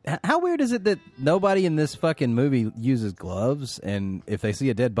 How weird is it that nobody in this fucking movie uses gloves, and if they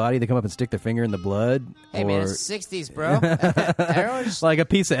see a dead body, they come up and stick their finger in the blood? Hey, man, it's the 60s, bro. Everyone's... Like a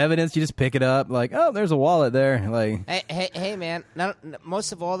piece of evidence, you just pick it up, like, oh, there's a wallet there. Like, hey, man,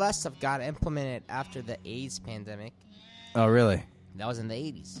 most of all that stuff got implemented after the AIDS pandemic. Oh, really? That was in the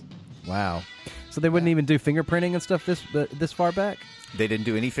 80s. Wow. So they wouldn't even do fingerprinting and stuff this far back? They didn't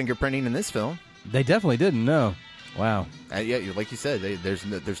do any fingerprinting in this film. They definitely didn't, no. Wow. Yeah, like you said, there's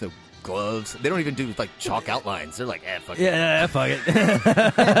no gloves. They don't even do, like, chalk outlines. They're like, fuck it. Yeah, fuck it.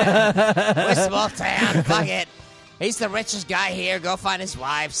 We're small town, fuck it. He's the richest guy here. Go find his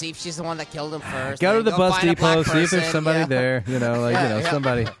wife. See if she's the one that killed him first. Go to the bus depot. See if there's somebody there.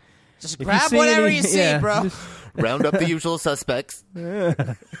 Somebody. Just grab whatever you see, bro. Round up the usual suspects.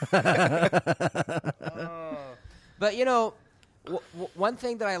 But, one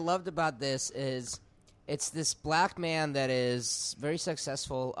thing that I loved about this is it's this black man that is very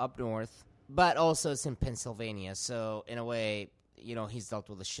successful up north, but also it's in Pennsylvania. So, in a way, he's dealt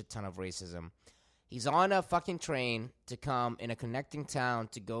with a shit ton of racism. He's on a fucking train to come in a connecting town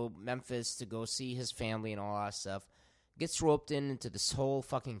to go Memphis to go see his family and all that stuff. Gets roped into this whole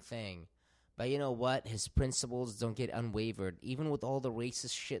fucking thing. But you know what? His principles don't get unwavered. Even with all the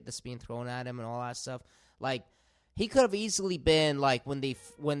racist shit that's being thrown at him and all that stuff. Like, he could have easily been like when they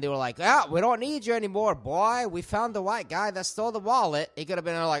were like, we don't need you anymore, boy. We found the white guy that stole the wallet. He could have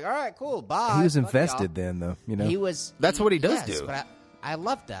been like, all right, cool, bye. He was invested then, though. He was. That's what he does do. But I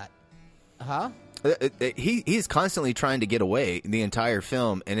love that. Huh? He's constantly trying to get away the entire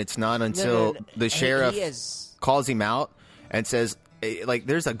film, and it's not until the sheriff calls him out and says, like,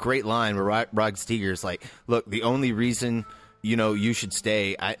 there's a great line where Rod Steiger's like, look, the only reason you should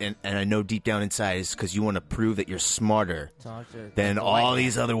stay, and I know deep down inside, is because you want to prove that you're smarter than all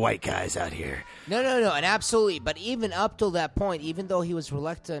these other white guys out here. No, and absolutely. But even up till that point, even though he was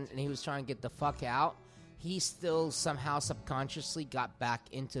reluctant and he was trying to get the fuck out, he still somehow subconsciously got back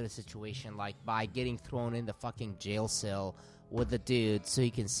into the situation, like by getting thrown in the fucking jail cell with the dude so he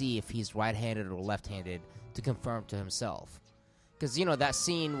can see if he's right-handed or left-handed to confirm to himself. Because, that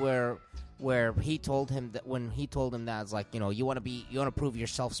scene where he told him that when he told him that, it's like, you want to prove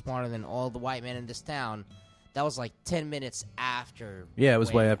yourself smarter than all the white men in this town. That was like 10 minutes after. Yeah, it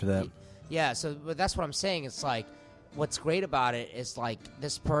was way after that. But that's what I'm saying. It's like, what's great about it is like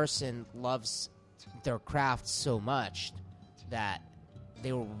this person loves their craft so much that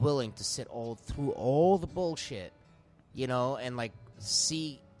they were willing to sit through all the bullshit, and like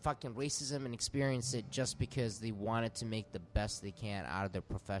see fucking racism and experience it just because they wanted to make the best they can out of their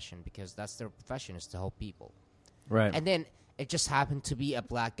profession, because that's their profession, is to help people. Right. And then it just happened to be a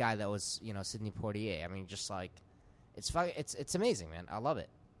black guy that was, Sidney Poitier. I mean, just like, it's amazing, man. I love it.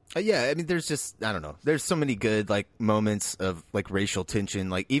 Yeah, I mean, there's just, I don't know. There's so many good, like, moments of, like, racial tension.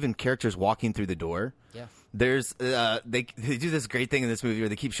 Like, even characters walking through the door. Yeah. There's, they do this great thing in this movie where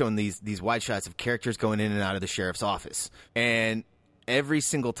they keep showing these wide shots of characters going in and out of the sheriff's office. And every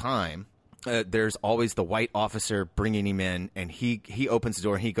single time, there's always the white officer bringing him in, and he opens the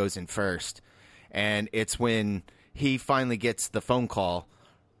door and he goes in first. And it's when he finally gets the phone call,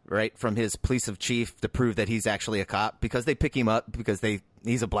 right, from his police chief to prove that he's actually a cop, because they pick him up because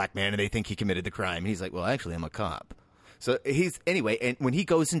he's a black man and they think he committed the crime. He's like, well, actually, I'm a cop. So anyway, and when he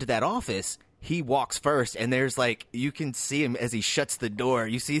goes into that office, he walks first, and there's like, you can see him as he shuts the door.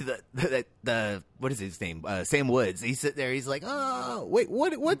 You see the what is his name? Sam Woods. He's sitting there. He's like, oh, wait,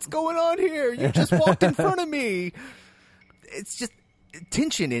 what's going on here? You just walked in front of me. It's just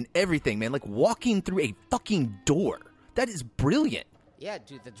tension in everything, man. Like walking through a fucking door. That is brilliant. Yeah,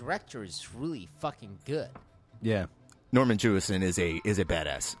 dude, the director is really fucking good. Yeah. Norman Jewison is a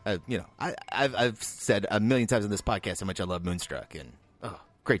badass. You know, I've said a million times on this podcast how much I love Moonstruck, and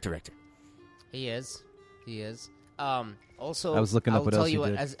great director. He is. Also, I was looking up what else he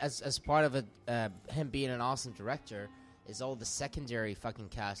did. As part of him being an awesome director, is all the secondary fucking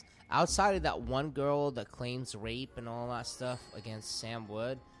cast. Outside of that one girl that claims rape and all that stuff against Sam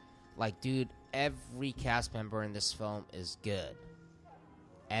Wood, like, dude, every cast member in this film is good.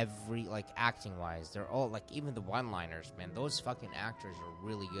 Every, like, acting-wise, they're all, like, even the one-liners, man, those fucking actors are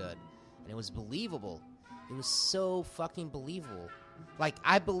really good. And it was believable. It was so fucking believable. Like,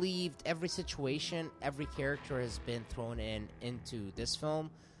 I believed every situation, every character has been thrown into this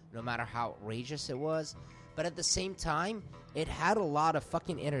film, no matter how outrageous it was. But at the same time, it had a lot of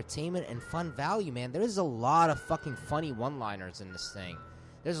fucking entertainment and fun value, man. There's a lot of fucking funny one-liners in this thing.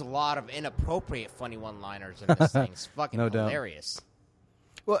 There's a lot of inappropriate funny one-liners in this thing. It's fucking hilarious.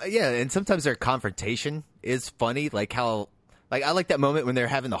 Well, yeah, and sometimes their confrontation is funny, like how... Like, I like that moment when they're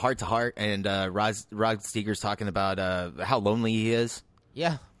having the heart-to-heart, and Rod Steiger's talking about how lonely he is.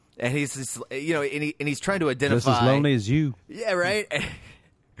 Yeah. And he's just, you know, and he's trying to identify... Just as lonely as you. Yeah, right?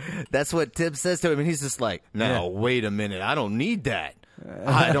 That's what Tibbs says to him, and he's just like, no, wait a minute, I don't need that.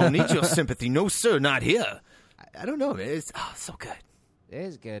 I don't need your sympathy. No, sir, not here. I don't know, man. It's so good. It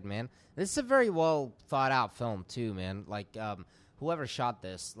is good, man. This is a very well-thought-out film, too, man. Like, whoever shot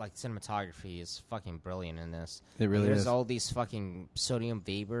this, like, cinematography is fucking brilliant in this. It really There's is. all these fucking sodium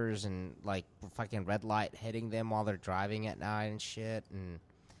vapors and, like, fucking red light hitting them while they're driving at night and shit. And,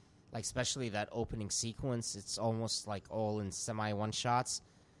 like, especially that opening sequence, it's almost, like, all in semi-one shots.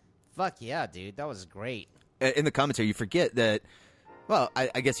 Fuck yeah, dude. That was great. In the commentary, you forget that... Well,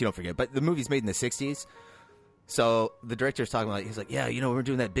 I guess you don't forget, but the movie's made in the 60s. So the director's talking about... He's like, yeah, you know, we're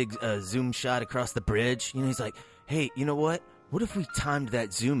doing that big zoom shot across the bridge. You know, he's like, hey, you know what? What if we timed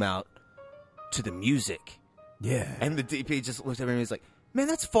that zoom out to the music? Yeah. And the DP just looked at me and he's like, man,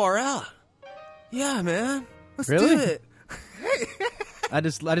 that's far out. Yeah, man. Let's Really? do it. I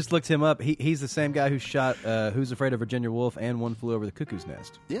just looked him up. He's the same guy who shot Who's Afraid of Virginia Woolf and One Flew Over the Cuckoo's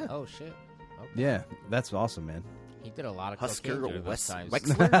Nest. Yeah. Oh, shit. Okay. Yeah, that's awesome, man. He did a lot of Husker cocaine during those times.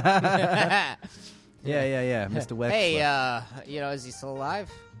 Wexler? Yeah, Mr. Wexler. Hey, you know, is he still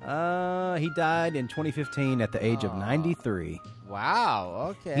alive? He died in 2015 at the age of 93.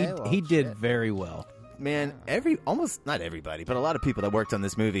 Wow, okay. He did very well. Man, almost not everybody, but a lot of people that worked on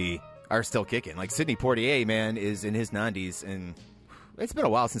this movie are still kicking. Like Sidney Poitier, man, is in his 90s, and it's been a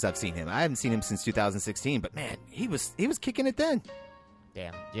while since I've seen him. I haven't seen him since 2016, but man, he was kicking it then.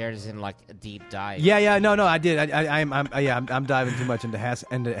 Damn, Jared is in like a deep dive. Yeah, no, I did. I'm diving too much into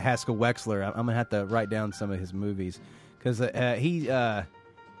Haskell Wexler. I'm gonna have to write down some of his movies because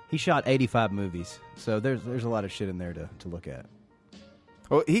he shot 85 movies, so there's a lot of shit in there to look at.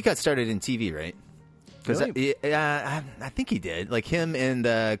 Well, he got started in TV, right? Really? I think he did. Like him and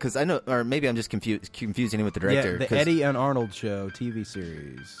because I know, or maybe I'm just confusing him with the director. Yeah, the Eddie and Arnold Show TV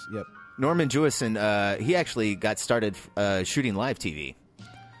series. Yep. Norman Jewison, he actually got started shooting live TV,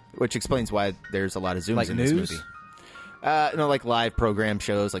 which explains why there's a lot of zooms Like in news? this movie. No, like live program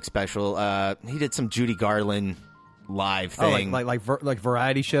shows, like special. He did some Judy Garland live thing. Oh, like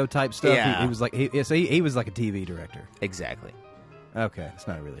variety show type stuff. Yeah. He was like he was like a TV director. Exactly. Okay, it's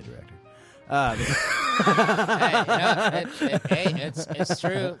not really a director. It's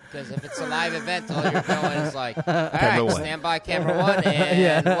true because if it's a live event, all you're doing is like, all Camera right, one. stand by camera one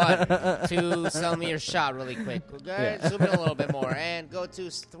and 1, 2, sell me your shot really quick. Okay, zoom in a little bit more and go to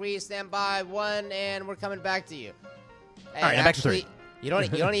 3, stand by 1, and we're coming back to you. And All right, now back to actually, 3. You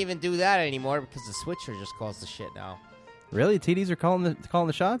don't even do that anymore because the switcher just calls the shit now. Really, TDs are calling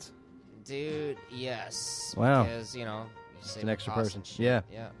the shots? Dude, yes. Wow. Because you know, you save An extra costs person. and shit.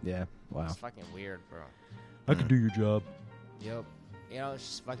 Yeah. Yeah. Wow. It's fucking weird, bro. I could do your job. Yep. You know, it's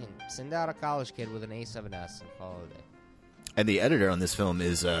just fucking send out a college kid with an A7S and call it a day. And the editor on this film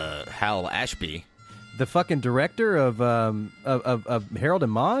is Hal Ashby. The fucking director of Harold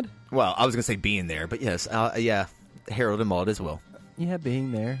and Maude? Well, I was going to say being there, but yes, yeah, Harold and Maude as well. Yeah,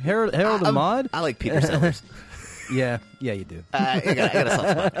 being there. Harold and Maude? I like Peter Sellers. Yeah, you do. I got a soft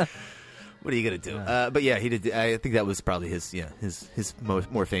spot. What are you going to do? But yeah, he did. I think that was probably his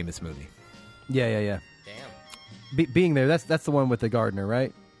more famous movie. Yeah. Damn. Being there, that's the one with the gardener,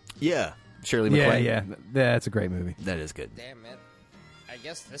 right? Yeah. Shirley MacLaine. Yeah. That's a great movie. That is good. Damn, man. I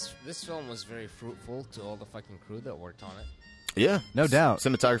guess this film was very fruitful to all the fucking crew that worked on it. Yeah. No doubt.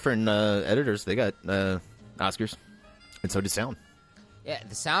 Cinematographer and editors, they got Oscars. And so did sound. Yeah,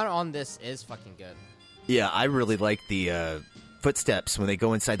 the sound on this is fucking good. Yeah, I really like the footsteps when they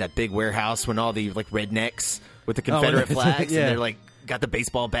go inside that big warehouse when all the like rednecks with the Confederate flags yeah. and they're like got the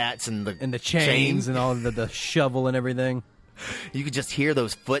baseball bats and the chains and all the shovel and everything. You could just hear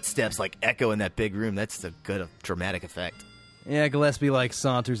those footsteps like echo in that big room. That's a good dramatic effect. Yeah, Gillespie like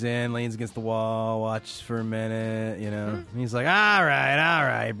saunters in, leans against the wall, watches for a minute. You know, he's like, "All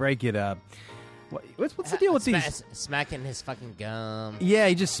right, break it up." What's the deal with these? Smacking his fucking gum. Yeah,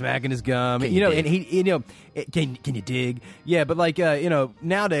 he's just smacking his gum. And can you dig? Yeah, but like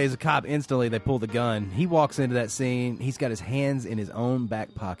nowadays a cop instantly they pull the gun. He walks into that scene. He's got his hands in his own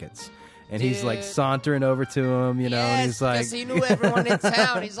back pockets. And he's like sauntering over to him, and he's like, because he knew everyone in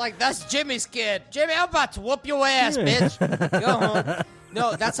town. He's like, "That's Jimmy's kid. Jimmy, I'm about to whoop your ass, bitch. Go home."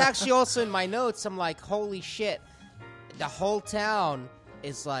 No, that's actually also in my notes. I'm like, holy shit, the whole town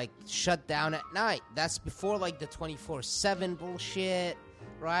is like shut down at night. That's before like the 24/7 bullshit,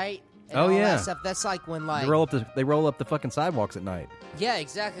 right? And all that stuff. That's like when like they roll up the fucking sidewalks at night. Yeah,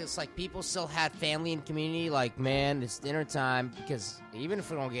 exactly. It's like people still had family and community. Like, man, it's dinner time because even if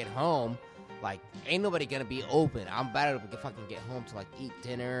we don't get home, like, ain't nobody gonna be open. I'm better if we can fucking get home to like eat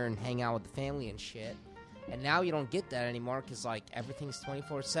dinner and hang out with the family and shit. And now you don't get that anymore because like everything's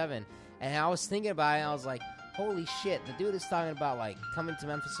 24/7. And I was thinking about it. And I was like, holy shit! The dude is talking about like coming to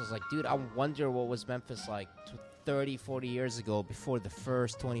Memphis. I was like, dude, I wonder what was Memphis like 30, 40 years ago before the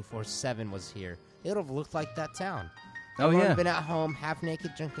first 24/7 was here. It would have looked like that town. I've been at home half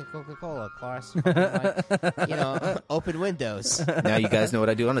naked drinking Coca-Cola, Claus. Like, open windows. Now you guys know what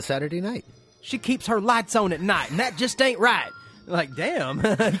I do on a Saturday night. She keeps her lights on at night, and that just ain't right. Like, damn,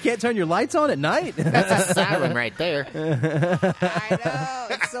 you can't turn your lights on at night? That's a siren right there. I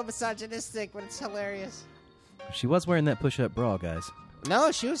know. It's so misogynistic, but it's hilarious. She was wearing that push-up bra, guys.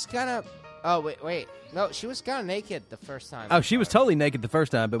 No, she was kind of... Oh, wait. No, she was kind of naked the first time. Oh, she was totally naked the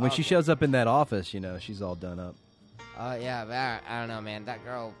first time, but when she shows up in that office, she's all done up. Yeah, but I don't know, man. That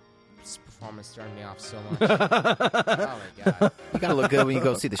girl's performance turned me off so much. Oh, my God. You gotta look good when you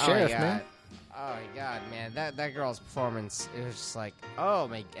go see the sheriff, man. Oh, my God, man. That girl's performance, it was just like, oh,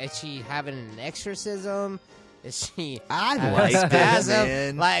 my... Is she having an exorcism? Is she... I like that,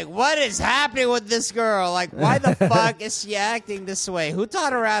 man. Like, what is happening with this girl? Like, why the fuck is she acting this way? Who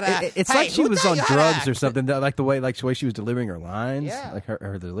taught her how to act? It's like she was on drugs or something. Like the way she was delivering her lines. Yeah. Like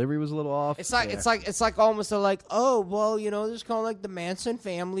her delivery was a little off. It's like almost like, oh, well, there's kind of like the Manson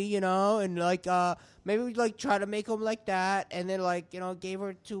family, and like maybe we like try to make them like that, and then like gave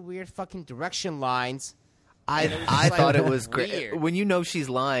her 2 weird fucking direction lines. I thought it was great. When she's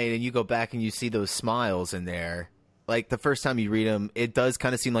lying and you go back and you see those smiles in there, like the first time you read them, it does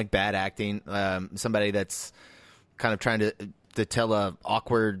kind of seem like bad acting. Somebody that's kind of trying to tell a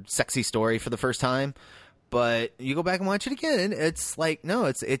awkward, sexy story for the first time. But you go back and watch it again, it's like, no,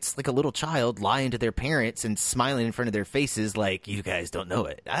 it's like a little child lying to their parents and smiling in front of their faces like, you guys don't know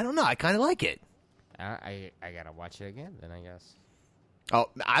it. I don't know. I kind of like it. I gotta watch it again then, I guess. Oh,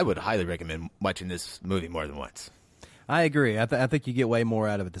 I would highly recommend watching this movie more than once. I agree. I think you get way more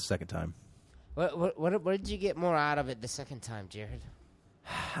out of it the second time. What did you get more out of it the second time, Jared?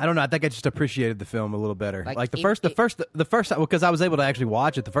 I don't know. I think I just appreciated the film a little better. Like the first time, because I was able to actually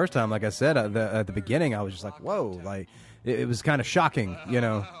watch it the first time. Like I said at the beginning, I was just like, "Whoa!" Like it was kind of shocking,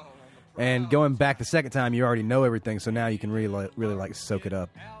 And going back the second time, you already know everything, so now you can really like soak it up.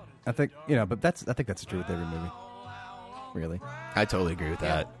 I think but I think that's true with every movie. Really, I totally agree with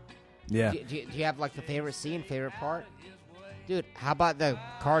that. Yeah. Do you have like a favorite scene, favorite part? Dude, how about the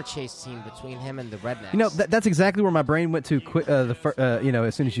car chase scene between him and the rednecks? That's exactly where my brain went to.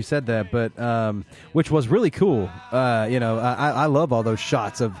 As soon as you said that, but which was really cool. I love all those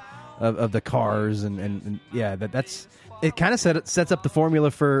shots of the cars and yeah, that's it. Kind of sets up the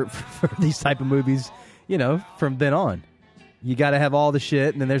formula for these type of movies. From then on. You got to have all the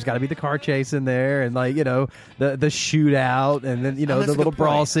shit, and then there's got to be the car chase in there, and like the shootout, and then the little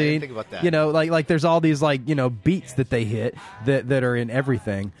brawl scene. I didn't think about that. Like there's all these beats that they hit that are in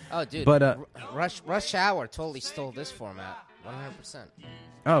everything. Oh, dude! But Rush Hour totally stole this format, 100%.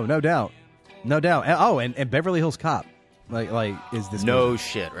 Oh, no doubt. Oh, and Beverly Hills Cop, like is this no movie.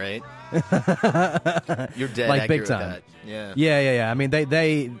 Shit, right? You're dead like accurate big time. With that. Yeah. I mean,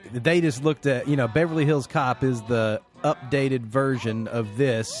 they just looked at Beverly Hills Cop is the updated version of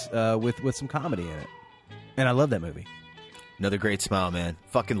this with some comedy in it, and I love that movie. Another great smile, man.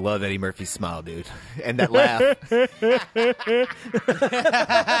 Fucking love Eddie Murphy's smile, dude, and that laugh.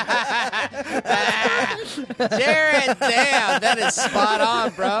 Jared, damn, that is spot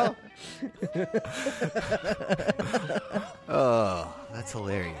on, bro. Oh, that's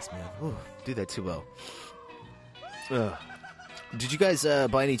hilarious, man. Ooh, do that too well. Did you guys,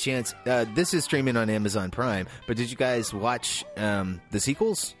 by any chance, this is streaming on Amazon Prime, but did you guys watch the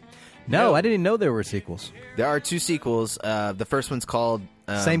sequels? No, I didn't know there were sequels. There are 2 sequels. The first one's called...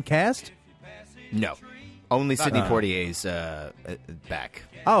 Same cast? No. Only Sidney Poitier's back.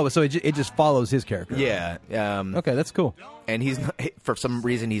 Oh, so it just follows his character. Yeah. Okay, that's cool. And he's not, for some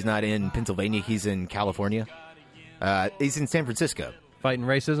reason he's not in Pennsylvania. He's in California. He's in San Francisco. Fighting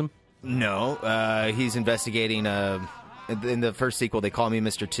racism? No. He's investigating... in the first sequel, They Call Me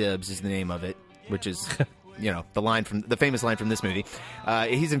Mr. Tibbs is the name of it, which is... the famous line from this movie.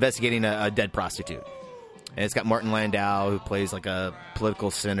 He's investigating a dead prostitute. And it's got Martin Landau, who plays like a political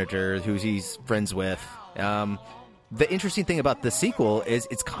senator who he's friends with. The interesting thing about the sequel is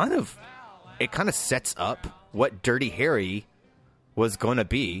it kind of sets up what Dirty Harry was going to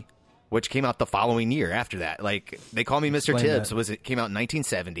be, which came out the following year after that. Like, They Call Me Mr. Tibbs came out in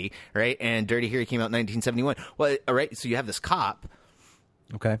 1970, right? And Dirty Harry came out in 1971. Well, all right, so you have this cop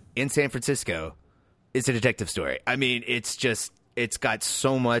in San Francisco. It's a detective story. I mean, it's got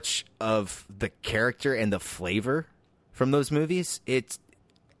so much of the character and the flavor from those movies. It's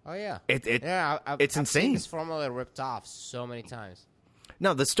I've insane. seen this formula ripped off so many times.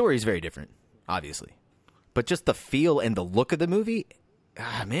 No, the story is very different, obviously, but just the feel and the look of the movie.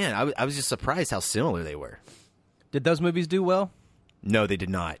 Man, I was just surprised how similar they were. Did those movies do well? No, they did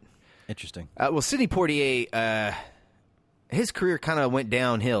not. Interesting. Well, Sidney Poitier, his career kind of went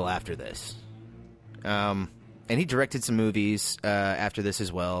downhill after this. And he directed some movies after this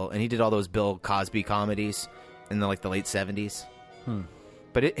as well, and he did all those Bill Cosby comedies in the late 70s.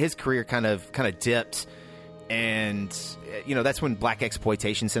 But his career kind of dipped, and that's when black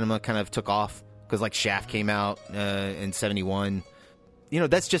exploitation cinema kind of took off, because like Shaft came out in 71.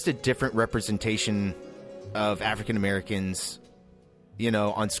 That's just a different representation of African Americans,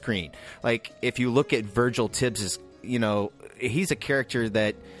 on screen. Like, if you look at Virgil Tibbs, he's a character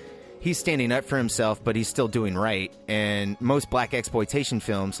that he's standing up for himself, but he's still doing right. And most black exploitation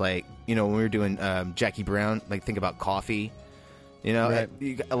films, when we were doing Jackie Brown, think about Coffee, Right.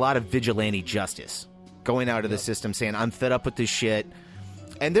 you got a lot of vigilante justice going out of the system saying, I'm fed up with this shit.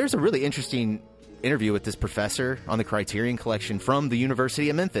 And there's a really interesting interview with this professor on the Criterion Collection from the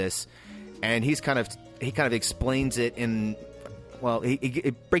University of Memphis, and he kind of explains it in,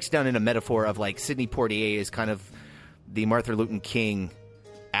 he breaks it down in a metaphor of Sidney Poitier is kind of the Martin Luther King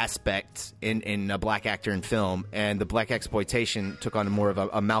aspect in a black actor in film, and the black exploitation took on more of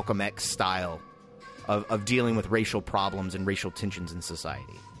a Malcolm X style of dealing with racial problems and racial tensions in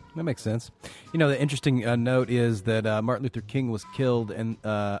society. That makes sense. The interesting note is that Martin Luther King was killed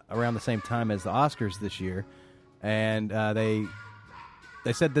around the same time as the Oscars this year, and they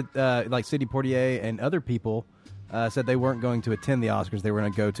said that Sidney Poitier and other people said they weren't going to attend the Oscars. They were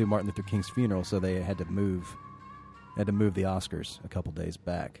going to go to Martin Luther King's funeral, so they had to move the Oscars a couple days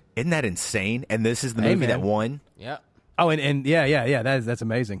back. Isn't that insane? And this is the movie that won. Yeah. Oh, and yeah. That's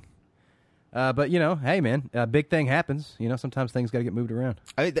amazing. But hey, man, a big thing happens. Sometimes things got to get moved around.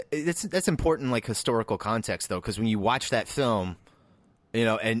 I mean, that's important, historical context, though, because when you watch that film,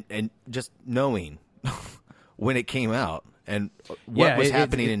 and just knowing when it came out and what was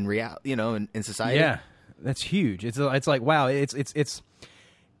happening in reality, in society. Yeah, that's huge. It's like, wow, it's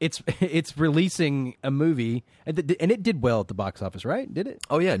releasing a movie, and it did well at the box office, right? Did it?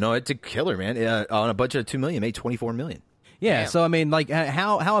 Oh yeah, no, it did killer, man. On a budget of $2 million, made $24 million. Yeah, so I mean,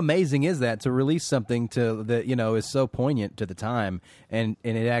 how amazing is that to release something that is so poignant to the time, and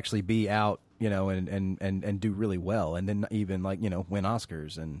it actually be out, and do really well, and then even win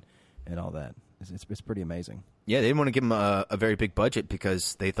Oscars and all that. It's pretty amazing. Yeah, they didn't want to give them a very big budget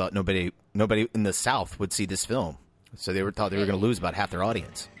because they thought nobody in the South would see this film, so they thought they were going to lose about half their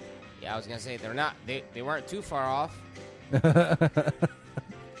audience. Yeah, I was going to say they weren't too far off.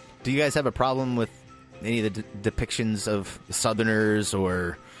 Do you guys have a problem with any of the depictions of Southerners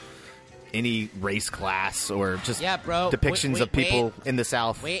or any race class or just depictions of people in the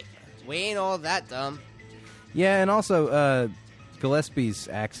South? We ain't all that dumb. Yeah, and also Gillespie's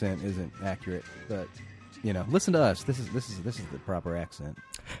accent isn't accurate, but listen to us. This is the proper accent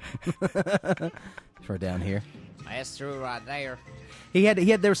for down here. That's true, right there.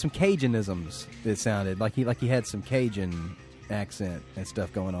 There were some Cajun-isms that sounded like he had some Cajun accent and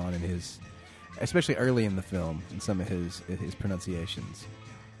stuff going on in his, especially early in the film, in some of his pronunciations,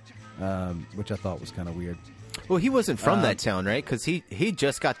 which I thought was kind of weird. Well, he wasn't from that town, right? Because he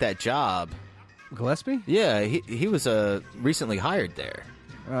just got that job. Gillespie? Yeah, he was recently hired there.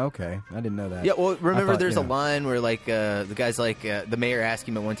 Oh, okay. I didn't know that. Yeah, well, remember there's a line where, the guy's the mayor asked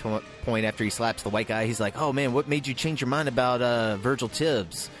him at one point after he slaps the white guy, he's like, oh, man, what made you change your mind about Virgil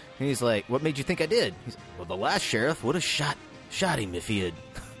Tibbs? And he's like, what made you think I did? He's like, well, the last sheriff would have shot him if he had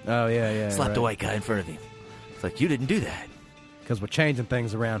slapped the white guy in front of him. It's like, you didn't do that. Because we're changing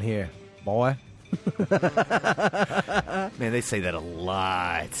things around here, boy. Man, they say that a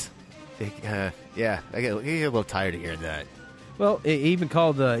lot. Yeah, I get a little tired of hearing that. Well, he even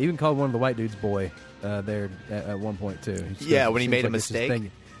called one of the white dudes boy there at one point too. Yeah, when he made a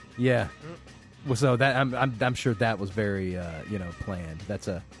mistake. Yeah. Well, so that I'm sure that was very planned. That's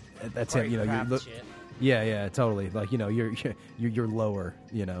him. Yeah, totally. Like you're lower.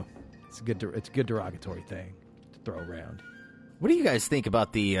 It's a good derogatory thing to throw around. What do you guys think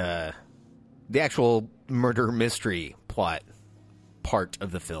about the actual murder mystery plot part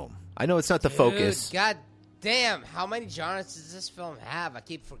of the film? I know it's not the focus. God damn, how many genres does this film have? I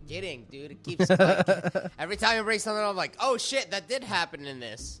keep forgetting, dude. It keeps like, every time I break something, I'm like, oh shit, that did happen in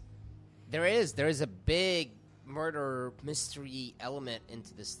this. There is a big murder mystery element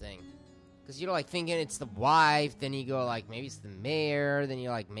into this thing. Because you're like thinking it's the wife, then you go like maybe it's the mayor, then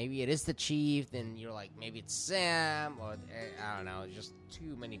you're like maybe it is the chief, then you're like maybe it's Sam, or I don't know, just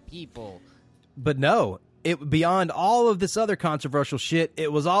too many people. But no, beyond all of this other controversial shit,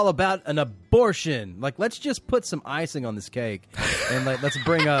 it was all about an abortion. Like, let's just put some icing on this cake, and let's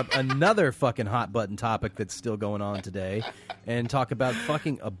bring up another fucking hot button topic that's still going on today, and talk about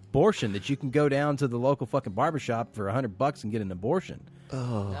fucking abortion. That you can go down to the local fucking barbershop for $100 and get an abortion.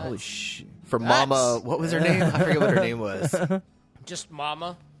 Oh, holy shit! For Mama, what was her name? I forget what her name was. Just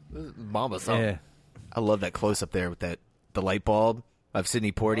Mama. Mama something. Yeah. I love that close up there with the light bulb of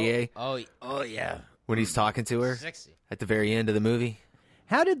Sidney Poitier. Oh yeah. When he's talking to her Sexy. At the very end of the movie.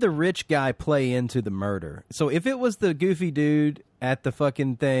 How did the rich guy play into the murder? So if it was the goofy dude at the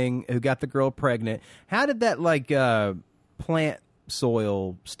fucking thing who got the girl pregnant, how did that plant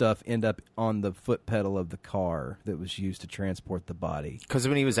soil stuff end up on the foot pedal of the car that was used to transport the body? Because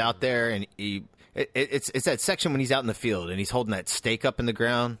when he was out there and it's that section when he's out in the field and he's holding that stake up in the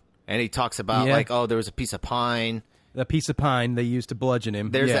ground and he talks about there was a piece of pine. A piece of pine they used to bludgeon him.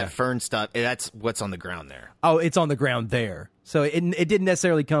 There's that fern stuff. That's what's on the ground there. Oh, it's on the ground there. So it didn't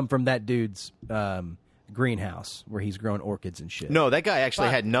necessarily come from that dude's greenhouse where he's growing orchids and shit. No, that guy actually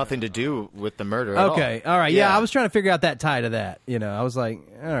had nothing to do with the murder at all. Okay, all right. Yeah, I was trying to figure out that tie to that. I was like,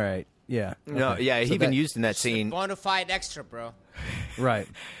 all right, yeah. Okay. No, yeah, he even used in that scene. Bona fide extra, bro. Right.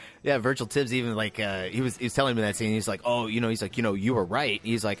 Yeah, Virgil Tibbs even he was telling me that scene. He's like, you were right.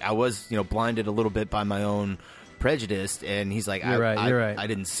 He's like, I was blinded a little bit by my own prejudice, and he's like, you're right. I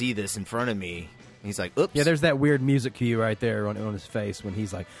didn't see this in front of me. And he's like, oops. Yeah, there's that weird music cue right there on his face when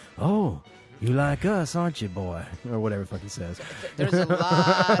he's like, oh, you like us, aren't you, boy? Or whatever the fuck he says. There's a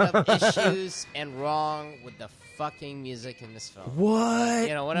lot of issues and wrong with the fucking music in this film. What?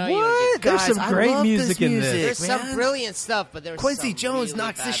 What? There's some great music in this. There's some brilliant stuff, but there's Quincy some Jones really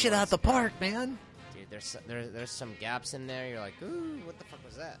knocks this shit out the park, man. There's some gaps in there. You're like, ooh, what the fuck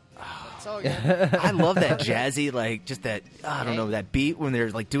was that? It's all good. I love that jazzy, just that, I don't know, that beat when they're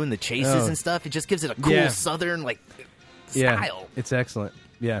doing the chases and stuff. It just gives it a cool southern style. It's excellent.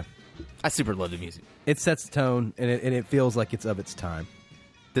 Yeah. I super love the music. It sets the tone, and it feels like it's of its time.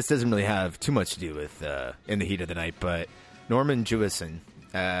 This doesn't really have too much to do with In the Heat of the Night, but Norman Jewison,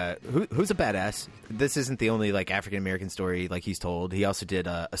 who's a badass. This isn't the only African-American story he's told. He also did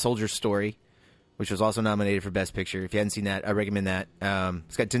A Soldier's Story, which was also nominated for Best Picture. If you hadn't seen that, I recommend that.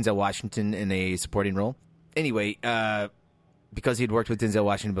 It's got Denzel Washington in a supporting role. Anyway, because he'd worked with Denzel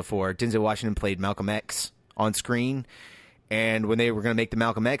Washington before, Denzel Washington played Malcolm X on screen. And when they were going to make the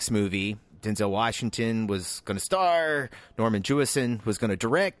Malcolm X movie, Denzel Washington was going to star, Norman Jewison was going to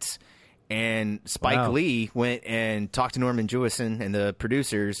direct, and Spike Lee went and talked to Norman Jewison and the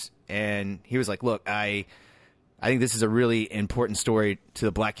producers, and he was like, look, I think this is a really important story to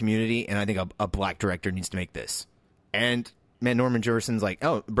the black community, and I think a black director needs to make this. And, man, Norman Jewison's like,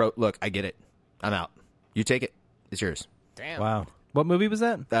 oh, bro, look, I get it. I'm out. You take it. It's yours. Damn. Wow. What movie was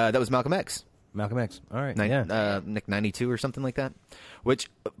that? That was Malcolm X. Malcolm X. All right. 92 or something like that. Which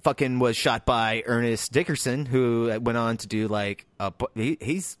fucking was shot by Ernest Dickerson, who went on to do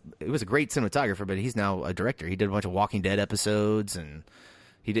he was a great cinematographer, but he's now a director. He did a bunch of Walking Dead episodes, and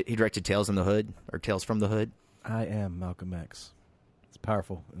he directed Tales from the Hood. I am Malcolm X. It's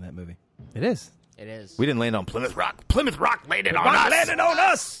powerful in that movie. It is. It is. We didn't land on Plymouth Rock. Plymouth Rock landed on us. Landed on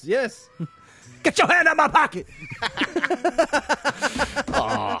us. Yes. Get your hand out my pocket.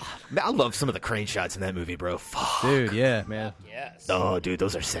 I love some of the crane shots in that movie, bro. Fuck. Dude, yeah, man. Yes. Oh, dude,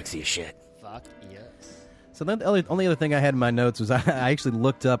 those are sexy as shit. Fuck yes. So then the only other thing I had in my notes was I actually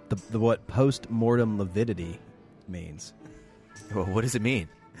looked up the what post-mortem lividity means. Well, what does it mean?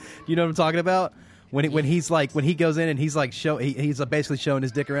 Do you know what I'm talking about? When he goes in and he's like he's basically showing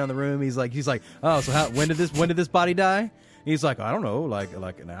his dick around the room. He's like, oh, so when did this body die? He's like, I don't know, like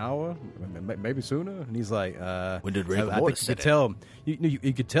an hour, maybe sooner. And he's like, when did Rigor I think Mortis you could tell.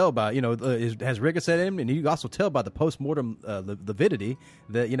 You could tell by has rigor set in, and you also tell by the postmortem lividity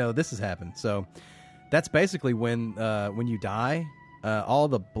that this has happened. So that's basically when you die, all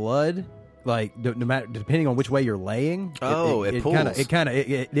the blood. Like no matter depending on which way you're laying, it pulls.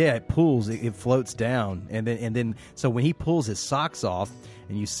 It pulls. It floats down, and then so when he pulls his socks off,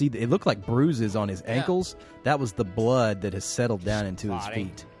 and you see it looked like bruises on his ankles. That was the blood that has settled down into his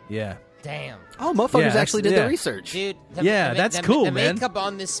feet. Yeah. Damn. Oh, motherfuckers actually did the research, dude. That's cool, the man. The makeup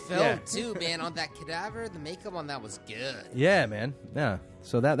on this film too, man. On that cadaver, the makeup on that was good. Yeah, man. Yeah.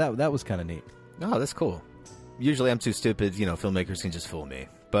 So that was kind of neat. Oh, that's cool. Usually, I'm too stupid. Filmmakers can just fool me.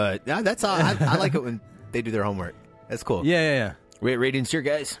 But that's all. I like it when they do their homework. That's cool. Yeah. Ratings here,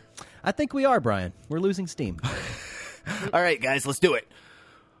 guys. I think we are, Brian. We're losing steam. All right, guys, let's do it.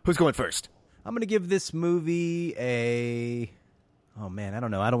 Who's going first? I'm going to give this movie a... Oh, man, I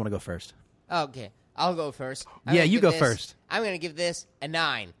don't know. I don't want to go first. Okay, I'll go first. You go first. I'm going to give this a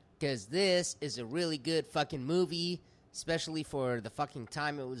 9, because this is a really good fucking movie, especially for the fucking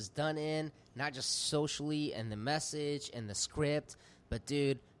time it was done in, not just socially and the message and the script, but,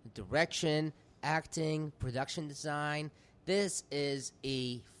 dude, the direction, acting, production design, this is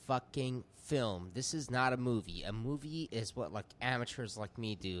a fucking film. This is not a movie. A movie is what, like, amateurs like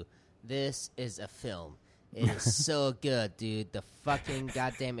me do. This is a film. It is so good, dude. The fucking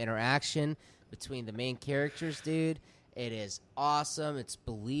goddamn interaction between the main characters, dude. It is awesome. It's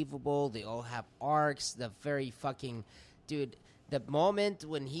believable. They all have arcs. The very fucking... Dude... The moment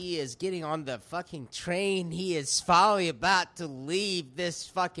when he is getting on the fucking train, he is finally about to leave this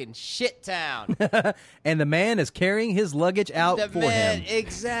fucking shit town. And the man is carrying his luggage out for him.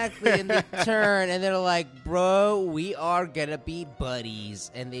 Exactly. And they turn, and they're like, bro, we are going to be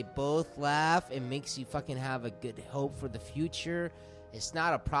buddies. And they both laugh. It makes you fucking have a good hope for the future. It's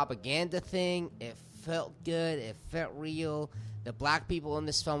not a propaganda thing. It felt good. It felt real. The black people in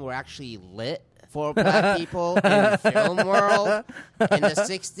this film were actually lit. For black people in the film world in the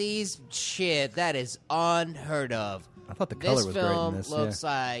 60s, shit, that is unheard of. I thought the color was great in this. This film looks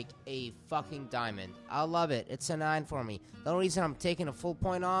like a fucking diamond. I love it. It's a 9 for me. The only reason I'm taking a full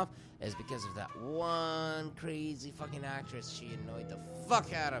point off is because of that one crazy fucking actress. She annoyed the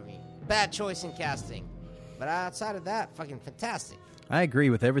fuck out of me. Bad choice in casting. But outside of that, fucking fantastic. I agree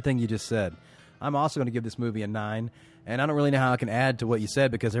with everything you just said. I'm also going to give this movie a 9. And I don't really know how I can add to what you said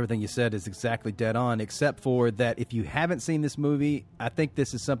because everything you said is exactly dead on, except for that if you haven't seen this movie, I think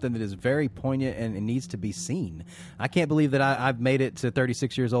this is something that is very poignant and it needs to be seen. I can't believe that I've made it to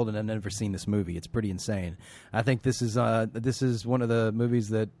 36 years old and I've never seen this movie. It's pretty insane. I think this is one of the movies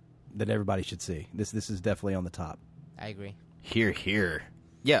that everybody should see. This is definitely on the top. I agree. Here.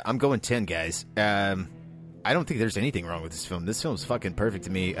 Yeah, I'm going 10, guys. I don't think there's anything wrong with this film. This film's fucking perfect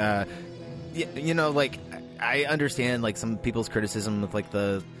to me. I understand like some people's criticism with like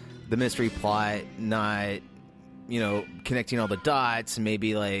the mystery plot not connecting all the dots,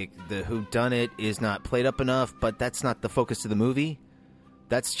 maybe like the whodunit is not played up enough, but that's not the focus of the movie.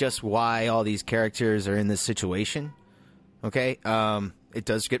 That's just why all these characters are in this situation. Okay, it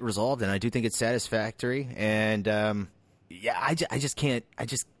does get resolved, and I do think it's satisfactory. And I just can't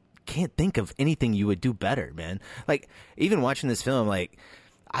think of anything you would do better, man. Like even watching this film, like.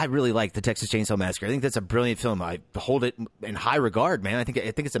 I really like the Texas Chainsaw Massacre. I think that's a brilliant film. I hold it in high regard, man. I think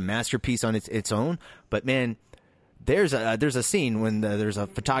it's a masterpiece on its own. But man, there's a scene when there's a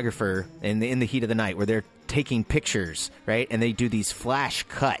photographer in the heat of the night where they're taking pictures, right? And they do these flash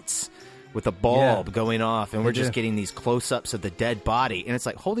cuts with a bulb going off, and we're just getting these close-ups of the dead body, and it's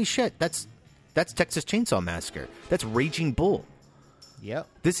like, holy shit, that's Texas Chainsaw Massacre. That's Raging Bull. Yep.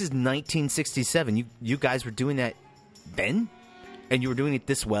 This is 1967. You guys were doing that then? And you were doing it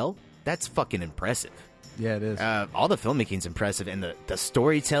this well? That's fucking impressive. Yeah, it is. All the filmmaking's impressive, and the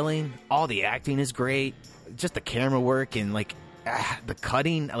storytelling, all the acting is great. Just the camera work and like the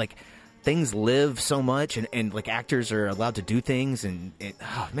cutting, like things live so much, and like actors are allowed to do things, and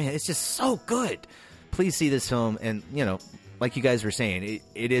oh man, it's just so good. Please see this film, and like you guys were saying,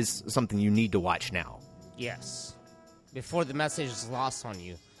 it is something you need to watch now. Yes, before the message is lost on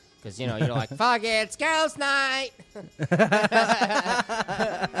you. Because, you're like, fuck it, it's girls' night.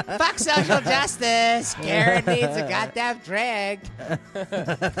 Fuck social justice. Karen needs a goddamn drag.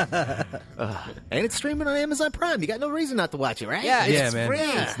 And it's streaming on Amazon Prime. You got no reason not to watch it, right? Yeah, it's man. free.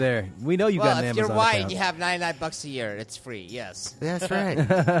 It's there. We know you got an Amazon account. Well, if you're white account. and you have $99 a year, it's free, yes. That's right.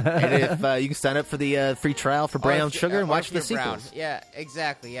 And if you can sign up for the free trial for Brown Sugar and watch the sequels. Brown. Yeah,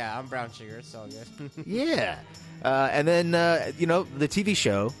 exactly. Yeah, I'm Brown Sugar. It's all good. Yeah. And then, the TV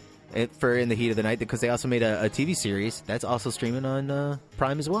show for In the Heat of the Night, because they also made a TV series that's also streaming on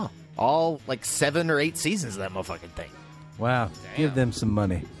Prime as well. All like 7 or 8 seasons of that motherfucking thing. Wow. Damn. Give them some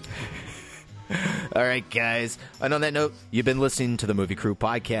money. All right, guys. And on that note, you've been listening to the Movie Crew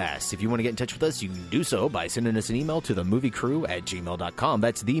Podcast. If you want to get in touch with us, you can do so by sending us an email to themoviecrew@gmail.com.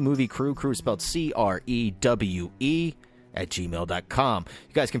 That's the Movie Crew, crew spelled CREWE @gmail.com.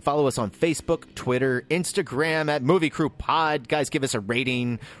 You guys can follow us on Facebook, Twitter, Instagram at Movie Crew Pod. Guys, give us a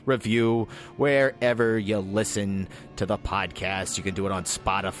rating, review, wherever you listen to the podcast. You can do it on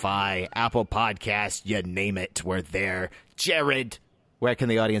Spotify, Apple Podcasts, you name it. We're there. Jared, where can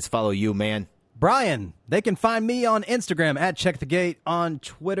the audience follow you, man? Brian, they can find me on Instagram at Check the Gate, on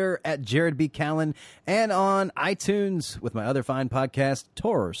Twitter at Jared B. Callen, and on iTunes with my other fine podcast,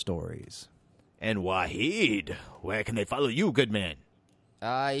 Horror Stories. And Wahid, where can they follow you, good man?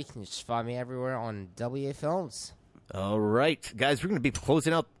 You can just find me everywhere on WA Films. All right. Guys, we're going to be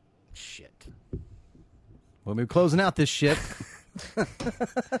closing out... Shit. We'll be closing out this shit.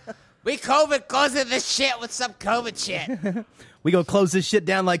 We COVID closing this shit with some COVID shit. We gonna close this shit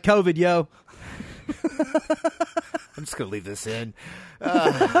down like COVID, yo. I'm just going to leave this in. So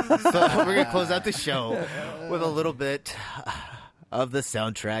we're going to close out the show with a little bit of the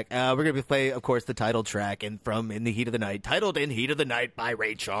soundtrack. We're going to be playing, of course, the title track from In the Heat of the Night, titled In Heat of the Night by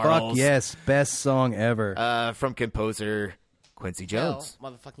Ray Charles. Fuck yes, best song ever. From composer Quincy Jones.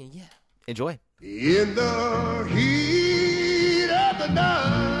 Hell, motherfucking yeah. Enjoy. In the heat of the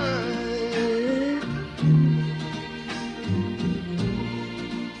night,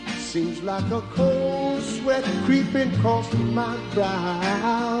 seems like a cold sweat creeping across my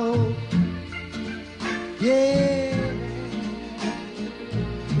brow. Yeah.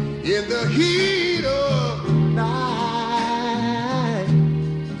 In the heat of the night,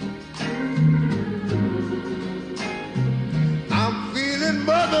 I'm feeling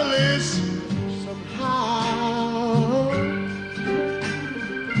motherless somehow.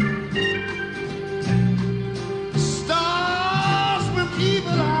 Stars with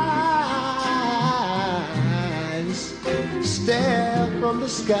evil eyes stare from the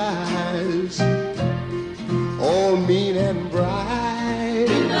skies, all mean and bright.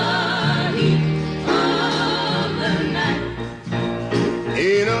 In the heat of the night,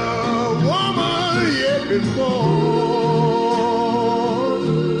 ain't a woman yet been born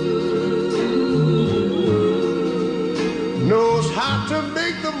knows how to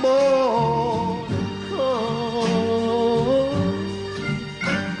make the morning come.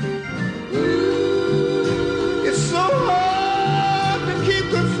 It's so hard to keep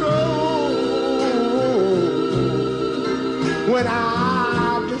control when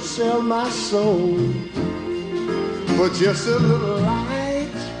I sell my soul for just a little light.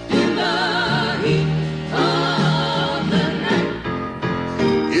 In the heat of the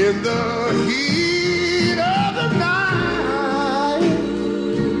night, in the heat of the night,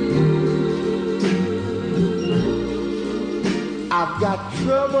 I've got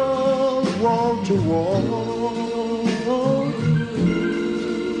trouble wall to wall.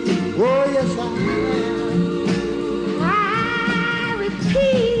 Oh yes I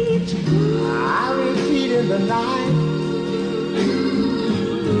repeat in the night.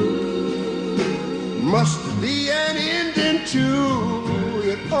 Must be an ending to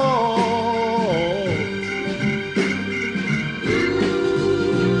it all.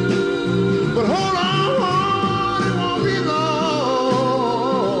 But hold on, it won't be long.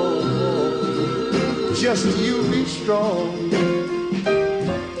 Just you be strong,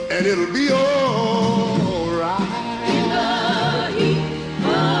 and it'll be all.